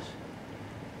says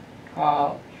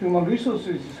human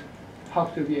resources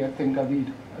have to be, I think, a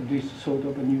lead this sort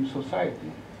of a new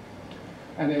society.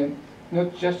 And then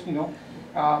not just,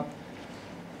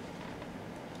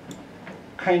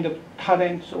 kind of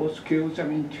talents or skills,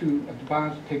 to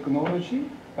advance technology,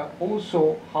 but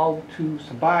also how to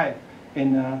survive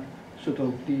in a sort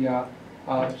of the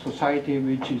society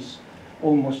which is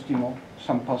almost,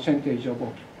 some percentage of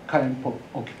current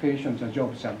occupations and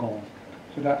jobs are gone.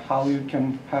 So that how you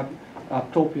can have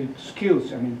appropriate skills,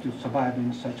 to survive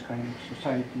in such kind of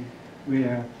society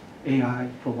where AI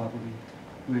probably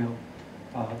will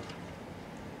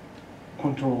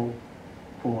control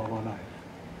for our life.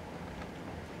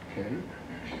 Okay,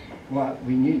 what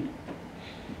we need.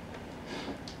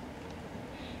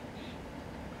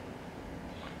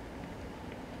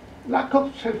 Lack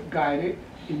of self-guided,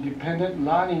 independent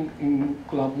learning in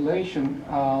collaboration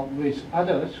with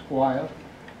others while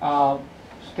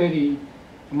steady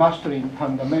mastering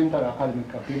fundamental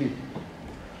academic abilities.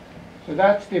 So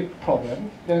that's the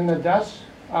problem. Then does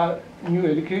new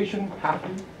education have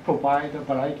to provide a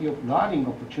variety of learning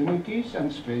opportunities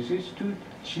and spaces to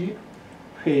achieve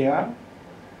fair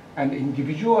and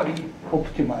individually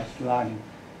optimized learning,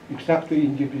 exactly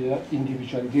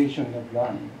individualization of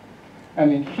learning.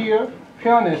 And in here,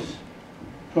 fairness,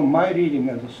 from my reading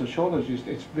as a sociologist,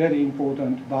 it's very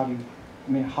important value.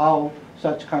 How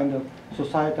such kind of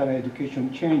societal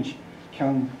education change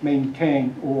can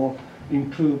maintain or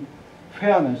improve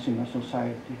fairness in a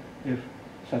society if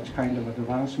such kind of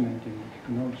advancement in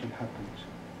technology happens.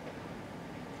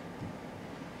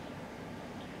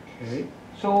 Okay.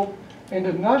 So in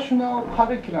the national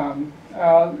curriculum,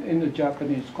 in the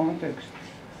Japanese context,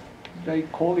 they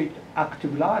call it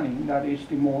active learning. That is,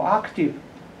 the more active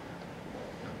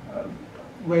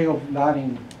way of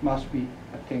learning must be,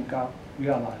 I think,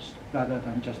 realized rather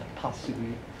than just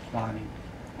passively learning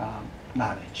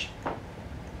knowledge.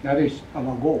 That is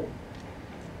our goal.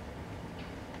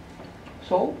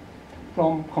 So,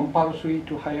 from compulsory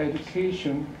to higher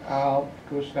education,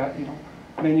 because that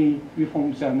many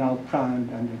reforms are now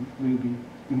planned and then will be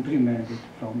implemented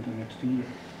from the next year.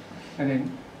 And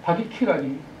then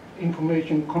particularly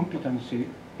information competency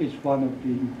is one of the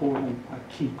important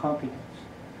key competence.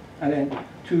 And then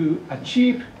to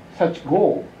achieve such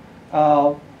goal,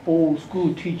 all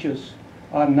school teachers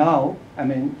are now,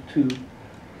 to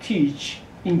teach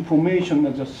information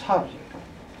as a subject.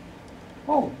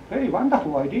 Oh, very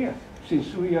wonderful idea,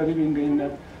 since we are living in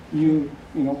a new,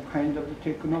 kind of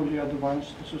technology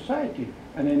advanced society.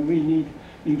 And then we need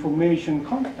information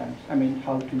competence.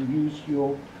 How to use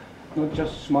your, not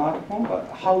just smartphone, but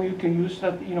how you can use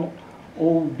that,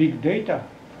 all big data.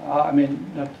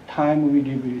 That time we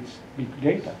live with big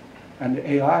data and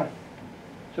AI.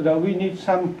 So that we need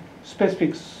some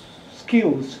specific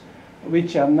skills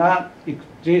which are not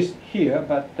exist here,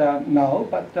 but now,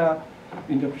 but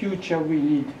in the future we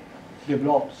need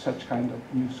develop such kind of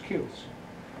new skills.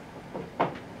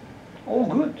 All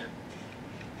good.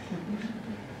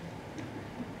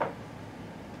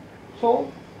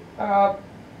 So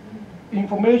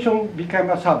information became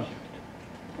a subject.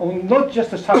 Or not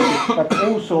just a subject, but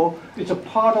also it's a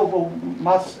part of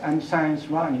math and science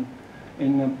learning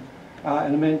in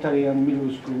elementary and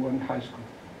middle school and high school.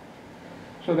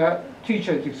 So that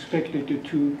teacher is expected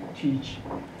to teach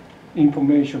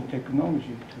information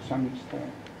technology to some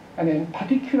extent. And then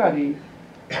particularly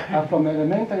from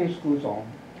elementary schools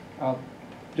on,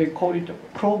 they call it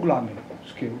programming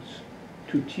skills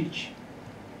to teach.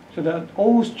 So that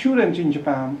all students in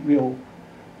Japan will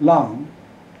learn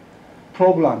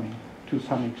programming to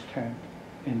some extent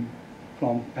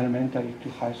from elementary to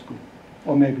high school,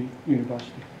 or maybe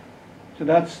university. So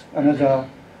that's another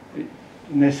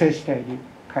necessitated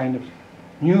kind of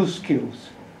new skills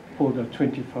for the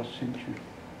 21st century.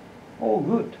 All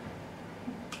good.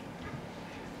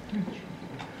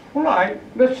 All right,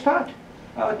 let's start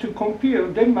to compare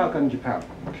Denmark and Japan.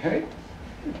 Okay,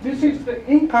 this is the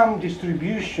income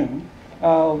distribution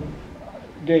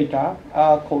data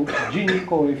called Gini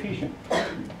coefficient.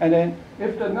 And then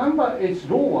if the number is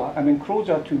lower,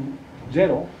 closer to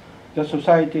 0, the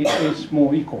society is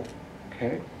more equal.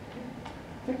 Okay.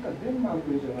 I think Denmark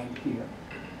is around here.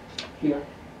 Here,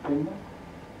 Denmark.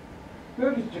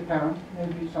 Where is Japan?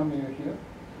 Maybe somewhere here.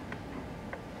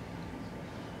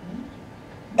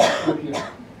 Here.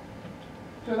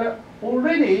 So that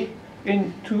already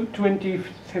in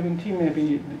 2017,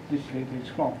 maybe this data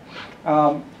is wrong.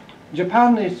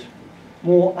 Japan is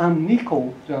more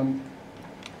unequal than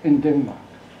in Denmark.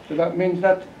 So that means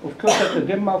that, of course, that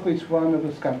Denmark is one of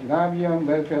the Scandinavian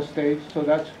welfare states. So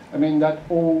that, I mean, that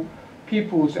all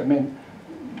people's, I mean,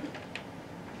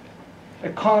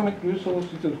 economic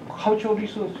resources, cultural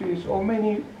resources, or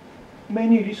many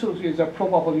resources are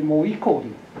probably more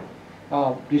equally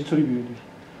distributed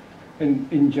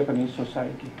in Japanese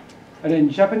society. And then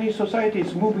Japanese society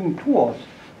is moving towards,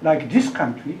 like this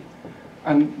country,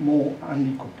 and more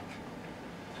unequal.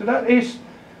 So that is,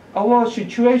 our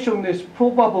situation is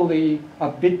probably a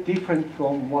bit different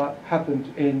from what happened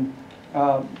in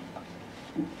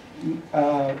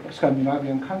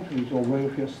Scandinavian countries or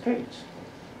welfare states.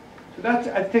 So that's,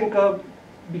 I think,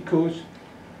 because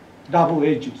double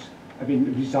edges, I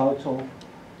mean, results of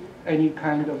any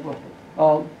kind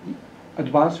of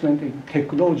advancement in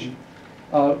technology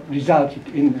resulted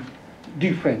in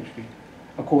differently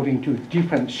according to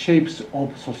different shapes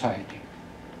of society.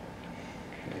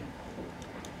 Okay.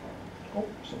 Oh,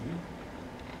 sorry.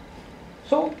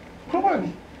 So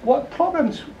what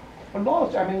problems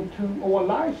arose, I mean, to our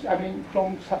lives, I mean,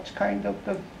 from such kind of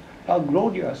the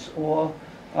glorious or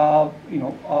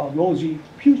rosy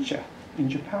future in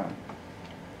Japan?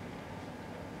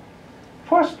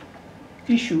 First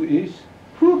issue is,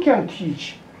 who can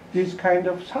teach this kind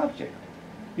of subject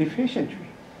efficiently?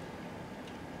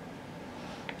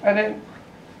 And then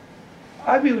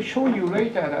I will show you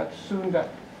later that soon that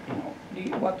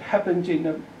what happens in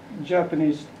the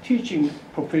Japanese teaching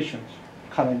professions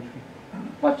currently.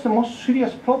 What's the most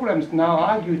serious problems now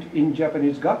argued in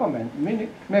Japanese government?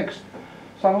 Next,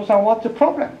 Sano-san, what's the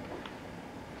problem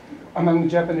among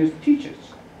Japanese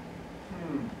teachers?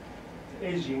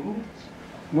 Aging.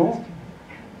 No.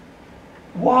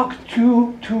 Work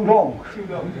too long. Too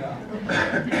long, yeah.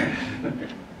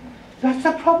 That's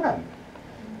the problem.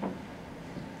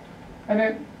 And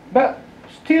then, but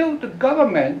still the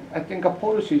government, I think a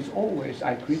policy is always,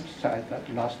 I criticize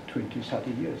that last 20,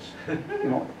 30 years.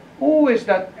 Always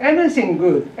that anything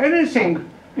good, anything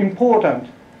important,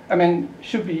 I mean,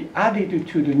 should be added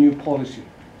to the new policy,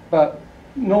 but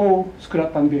no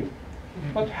scrap and build.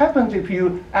 What happens if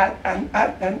you add and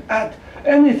add and add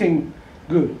anything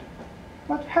good?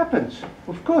 What happens?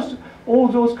 Of course, all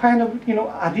those kind of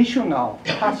additional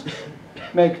tasks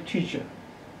make teachers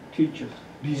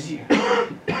busier.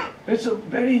 It's a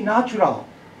very natural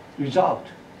result,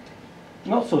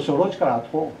 not sociological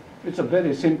at all. It's a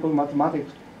very simple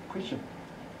mathematics question.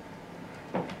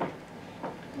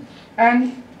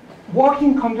 And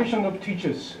working condition of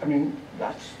teachers, I mean,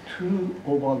 that's too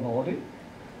overloaded.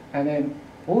 And then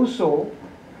also,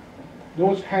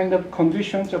 those kind of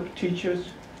conditions of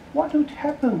teachers, what would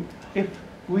happen if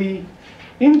we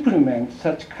implement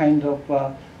such kind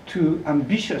of too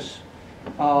ambitious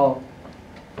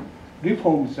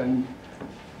reforms and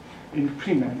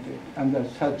implement it under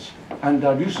such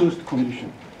under-resourced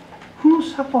conditions? Who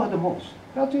suffer the most?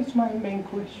 That is my main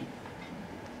question.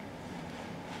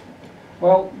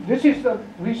 Well, this is a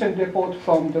recent report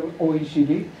from the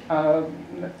OECD,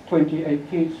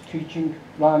 2018 Teaching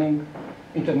Learning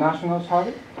International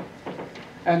Survey.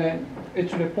 And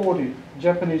it's reported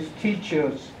Japanese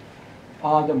teachers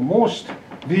are the most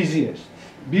busiest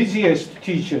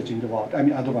teachers in the world, I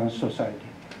mean advanced society.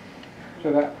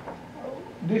 So that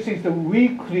this is the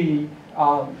weekly,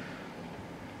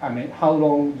 I mean how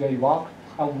long they work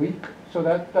a week, so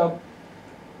that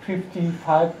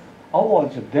 55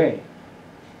 hours a day.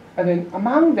 And then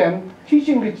among them,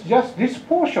 teaching is just this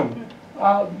portion.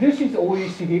 This is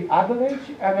OECD average,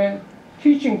 and then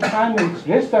teaching time is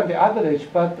less than the average,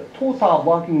 but total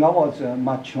working hours are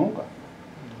much longer.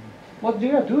 What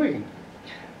they are doing?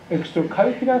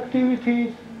 Extracurricular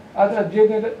activities, other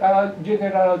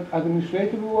general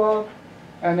administrative work,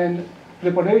 and then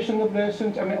preparation of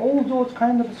lessons. I mean, all those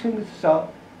kind of things are,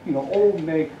 all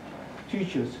make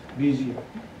teachers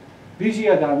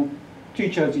busier than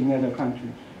teachers in other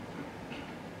countries.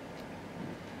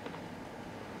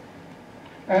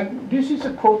 And this is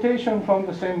a quotation from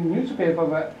the same newspaper,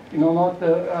 but not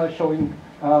showing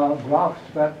graphs,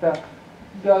 but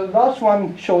the last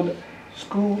one showed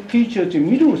school teachers in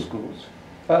middle schools.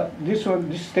 But this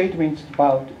statement is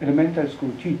about elementary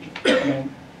school teachers. I mean,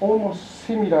 almost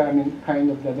similar, I mean, kind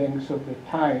of the length of the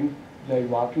time they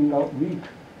work in a week,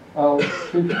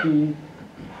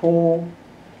 54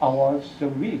 hours a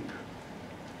week.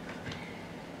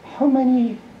 How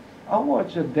many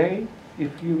hours a day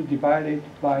if you divide it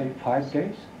by 5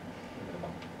 days?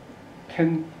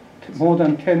 More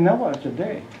than 10 hours a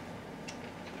day.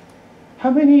 How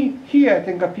many here, I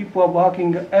think, people are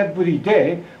working every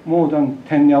day more than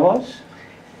 10 hours?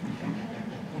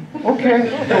 Okay,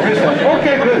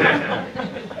 okay, good.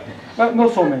 But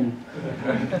not so many.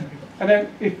 And then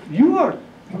if you are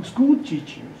school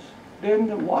teachers,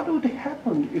 then what would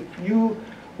happen if you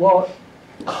were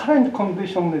current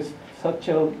condition is such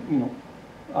a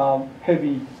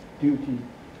heavy duty,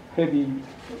 heavy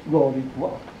loaded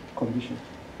work conditions?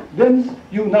 Then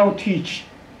you now teach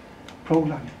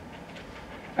programming.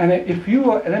 And if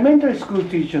you are elementary school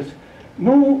teachers,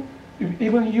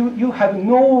 even you have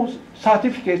no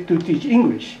certificate to teach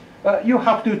English, you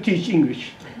have to teach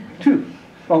English too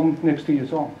from next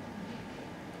years on.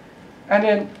 And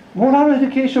then moral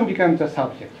education becomes a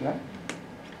subject, right?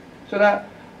 So that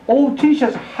all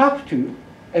teachers have to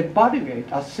evaluate,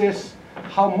 assess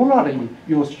how morally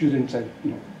your students are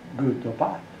good or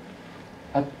bad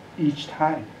at each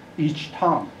time, each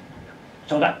term.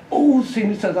 So that all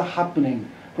things that are happening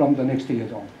from the next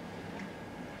years on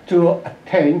to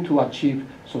achieve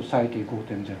society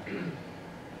 5.0.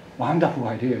 Wonderful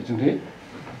idea, isn't it?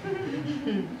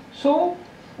 So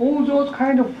all those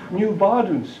kind of new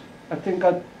burdens, I think,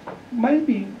 might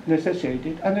be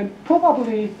necessitated and then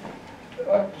probably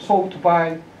solved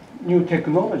by new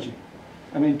technology.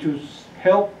 I mean, to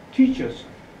help teachers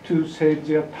to save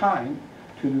their time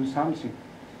to do something.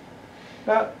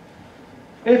 But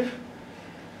if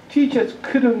teachers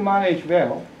couldn't manage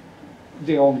well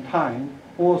their own time,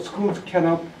 or schools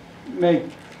cannot make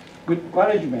good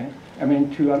management, I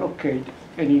mean, to allocate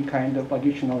any kind of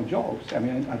additional jobs, I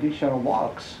mean, additional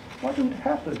works, what would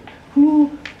happen?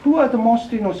 Who are the most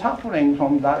suffering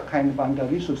from that kind of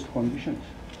under-resourced conditions?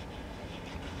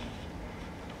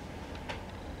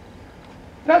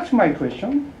 That's my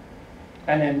question.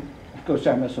 And then, of course,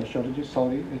 I'm a sociologist.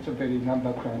 Sorry, it's a very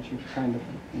number crunchy kind of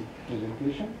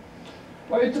presentation.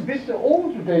 Well, it's a bit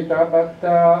old data, but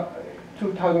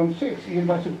 2006,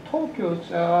 University of Tokyo's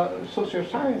social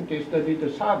scientists did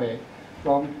a survey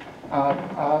from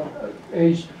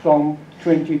aged from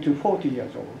 20 to 40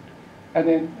 years old. And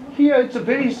then here it's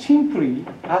very simply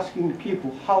asking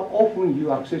people how often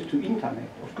you access to internet.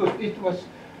 Of course, it was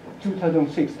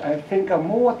 2006. I think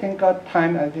more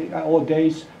time or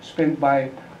days spent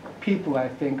by people, I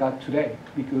think, today,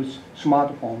 because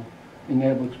smartphone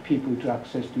enables people to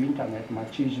access to internet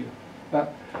much easier.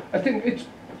 But I think it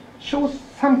shows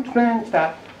some trends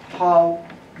that how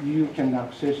you can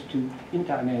access to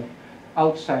internet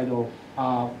outside of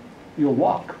your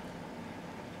work.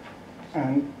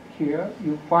 And here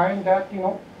you find that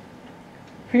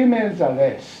females are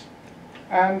less,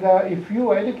 and if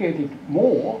you are educated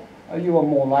more, you are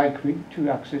more likely to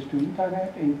access to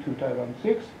internet in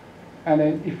 2006. And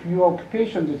then if your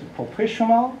occupation is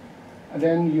professional,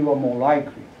 then you are more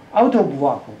likely out of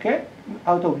work, okay,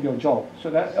 out of your job. So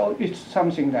that it's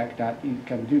something like that you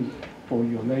can do for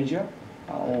your leisure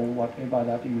or whatever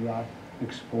that you are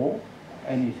explore.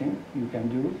 Anything you can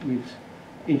do with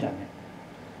internet.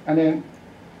 And then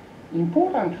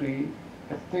importantly,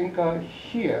 I think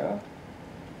here,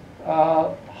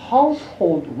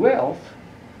 household wealth,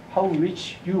 how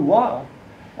rich you are,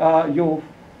 your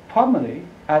family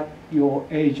at your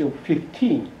age of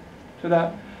 15. So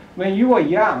that when you are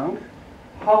young,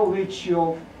 how rich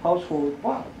your household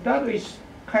was. That is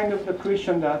kind of the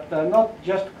question that not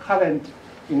just current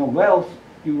wealth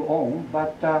you own,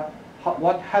 but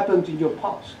what happened in your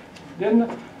past.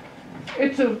 Then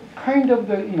it's a kind of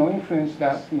the influence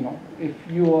that if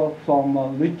you are from a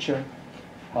richer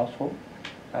household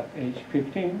at age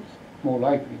 15, more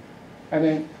likely. And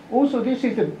then also this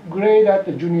is the grade at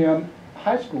the junior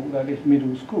high school, that is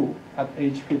middle school, at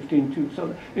age 15 too.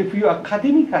 So if you are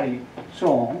academically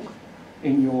strong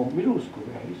in your middle school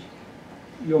age,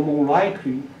 you're more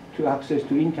likely to access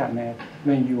to internet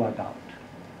when you are adult.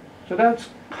 So that's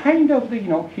kind of the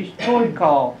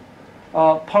historical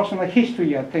personal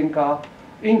history, I think,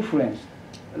 influenced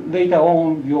later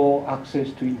on your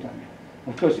access to internet.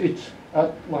 Of course, it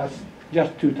was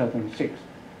just 2006.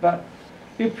 But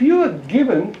if you are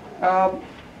given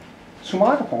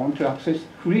smartphone to access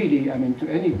freely, to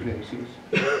any places,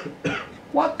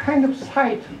 what kind of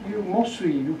site do you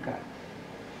mostly look at?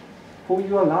 For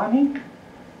your learning?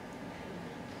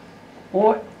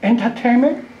 Or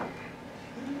entertainment?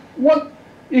 What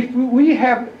if we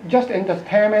have just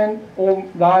entertainment or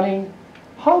learning?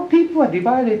 How people are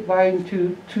divided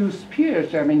into two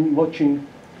spheres? Watching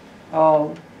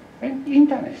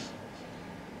internet.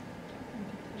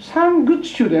 Some good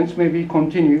students maybe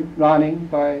continue learning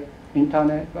by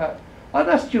internet, but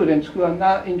other students who are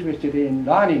not interested in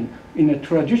learning in a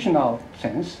traditional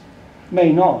sense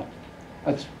may not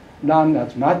learn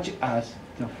as much as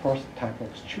the first type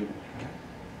of student.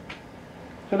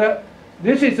 So that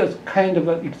this is a kind of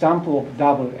an example of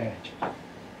double edge.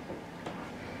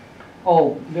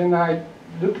 Oh, then I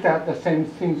looked at the same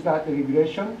things like the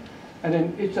regulation, and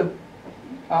then it's a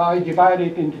I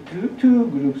divided into two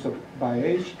groups by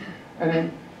age, and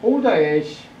then older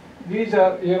age. These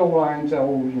are yellow lines are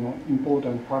all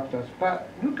important factors. But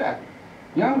look at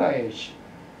younger age.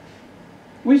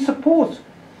 We suppose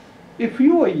if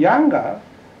you are younger,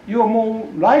 you are more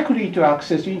likely to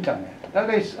access internet. That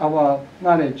is our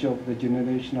knowledge of the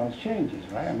generational changes,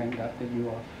 right? I mean that you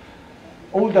are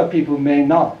older people may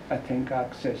not, I think,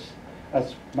 access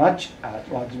as much as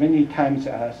or as many times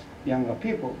as younger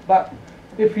people. But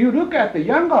if you look at the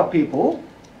younger people,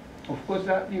 of course,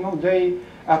 they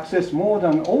access more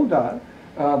than older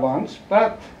ones.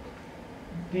 But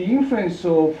the influence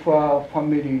of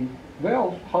family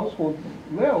wealth, household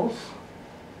wealth,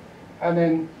 and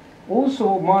then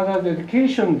also mother's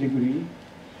education degree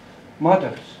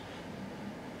matters.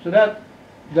 So that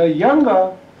the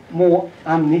younger more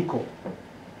unequal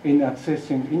in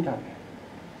accessing internet.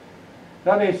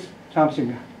 That is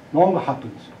something long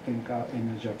happens, I think,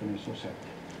 in the Japanese society.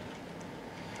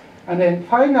 And then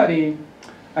finally,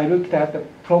 I looked at the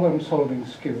problem-solving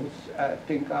skills. I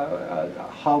think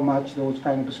how much those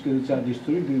kind of skills are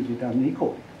distributed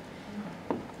unequally.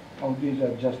 All these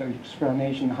are just an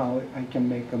explanation how I can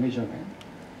make a measurement.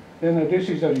 Then this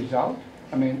is the result.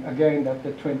 I mean, again, that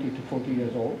the 20 to 40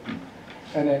 years old.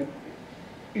 And then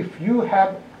if you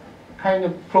have kind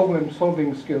of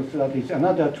problem-solving skills, that is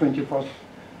another 21st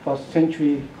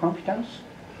century competence.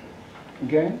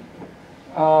 Again,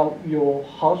 your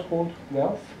household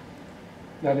wealth,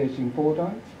 that is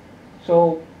important.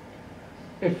 So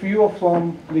if you are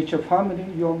from richer family,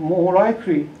 you're more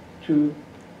likely to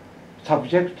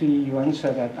subjectively you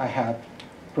answer that I have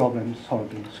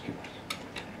problem-solving skills.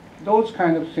 Those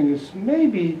kind of things may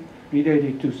be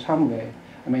related to some way,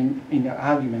 I mean, in the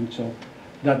arguments of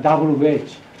the double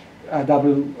wedge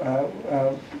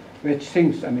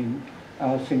things, I mean,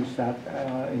 things that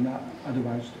in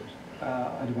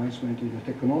advancement in the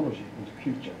technology in the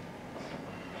future.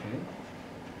 Okay.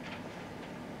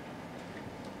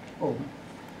 Oh.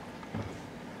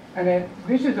 And then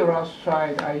this is the last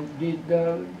slide. I did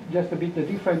just a bit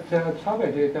different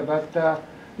survey data, but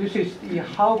this is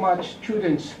how much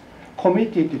students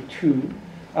committed to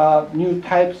new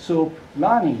types of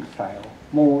learning style,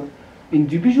 more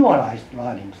individualized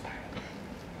learning style.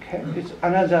 Okay? It's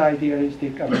another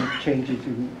idealistic changes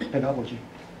in pedagogy.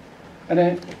 And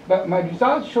then, but my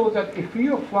results show that if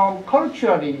you're from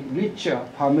culturally richer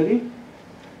family,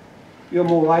 you're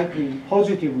more likely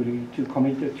positively to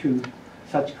commit to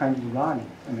such kind of learning.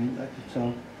 I mean, that it's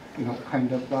a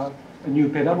kind of a new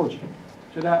pedagogy.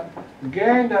 So that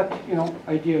again, that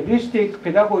idealistic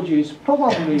pedagogy is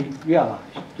probably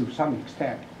realized to some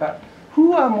extent. But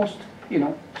who are most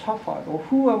suffered or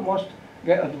who are most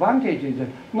get advantages is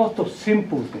not a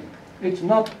simple thing. It's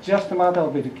not just a matter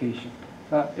of education.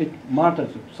 It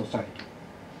matters of society.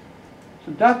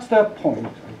 So that's the point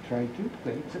I try to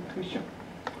place the question.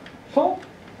 So,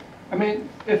 I mean,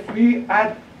 if we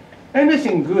add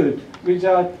anything good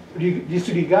without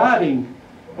disregarding,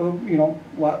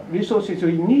 what resources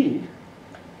we need,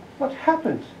 what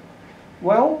happens?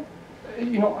 Well,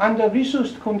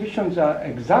 under-resourced conditions are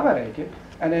exaggerated,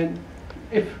 and then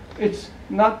if it's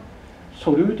not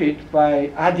soluted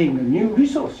by adding new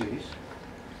resources,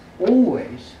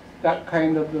 always that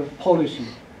kind of policy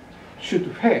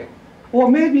should fail. Or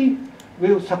maybe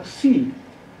will succeed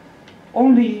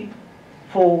only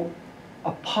for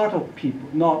a part of people,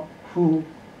 not for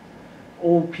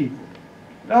all people.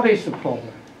 That is the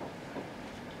problem.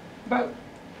 But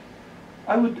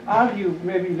I would argue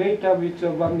maybe later with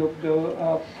one of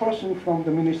the person from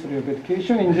the Ministry of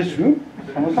Education in this room,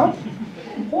 Kano-san,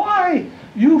 why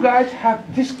you guys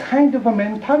have this kind of a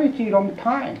mentality long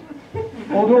time?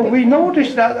 Although we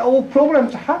notice that all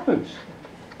problems happens,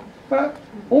 but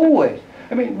always.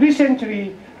 I mean,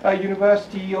 recently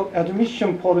university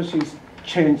admission policies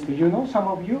changed. Some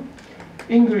of you,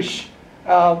 English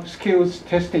skills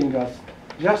testing was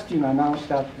just announced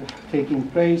that taking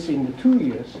place in the 2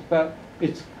 years, but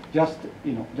it's just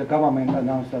the government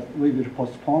announced that we will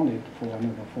postpone it for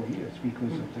another 4 years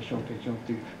because of the shortage of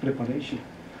the preparation.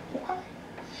 Why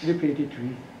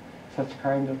repeatedly such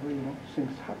kind of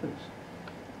things happens?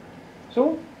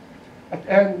 So, at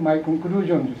the end, my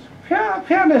conclusion is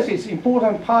fairness is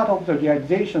important part of the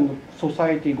realization of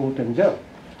society 5.0.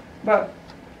 But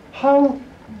how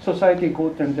society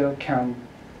 5.0 can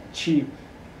achieve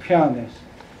fairness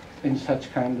in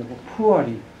such kind of a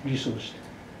poorly resourced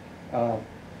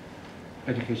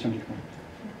education reform?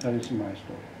 That is my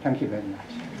story. Thank you very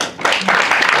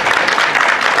much.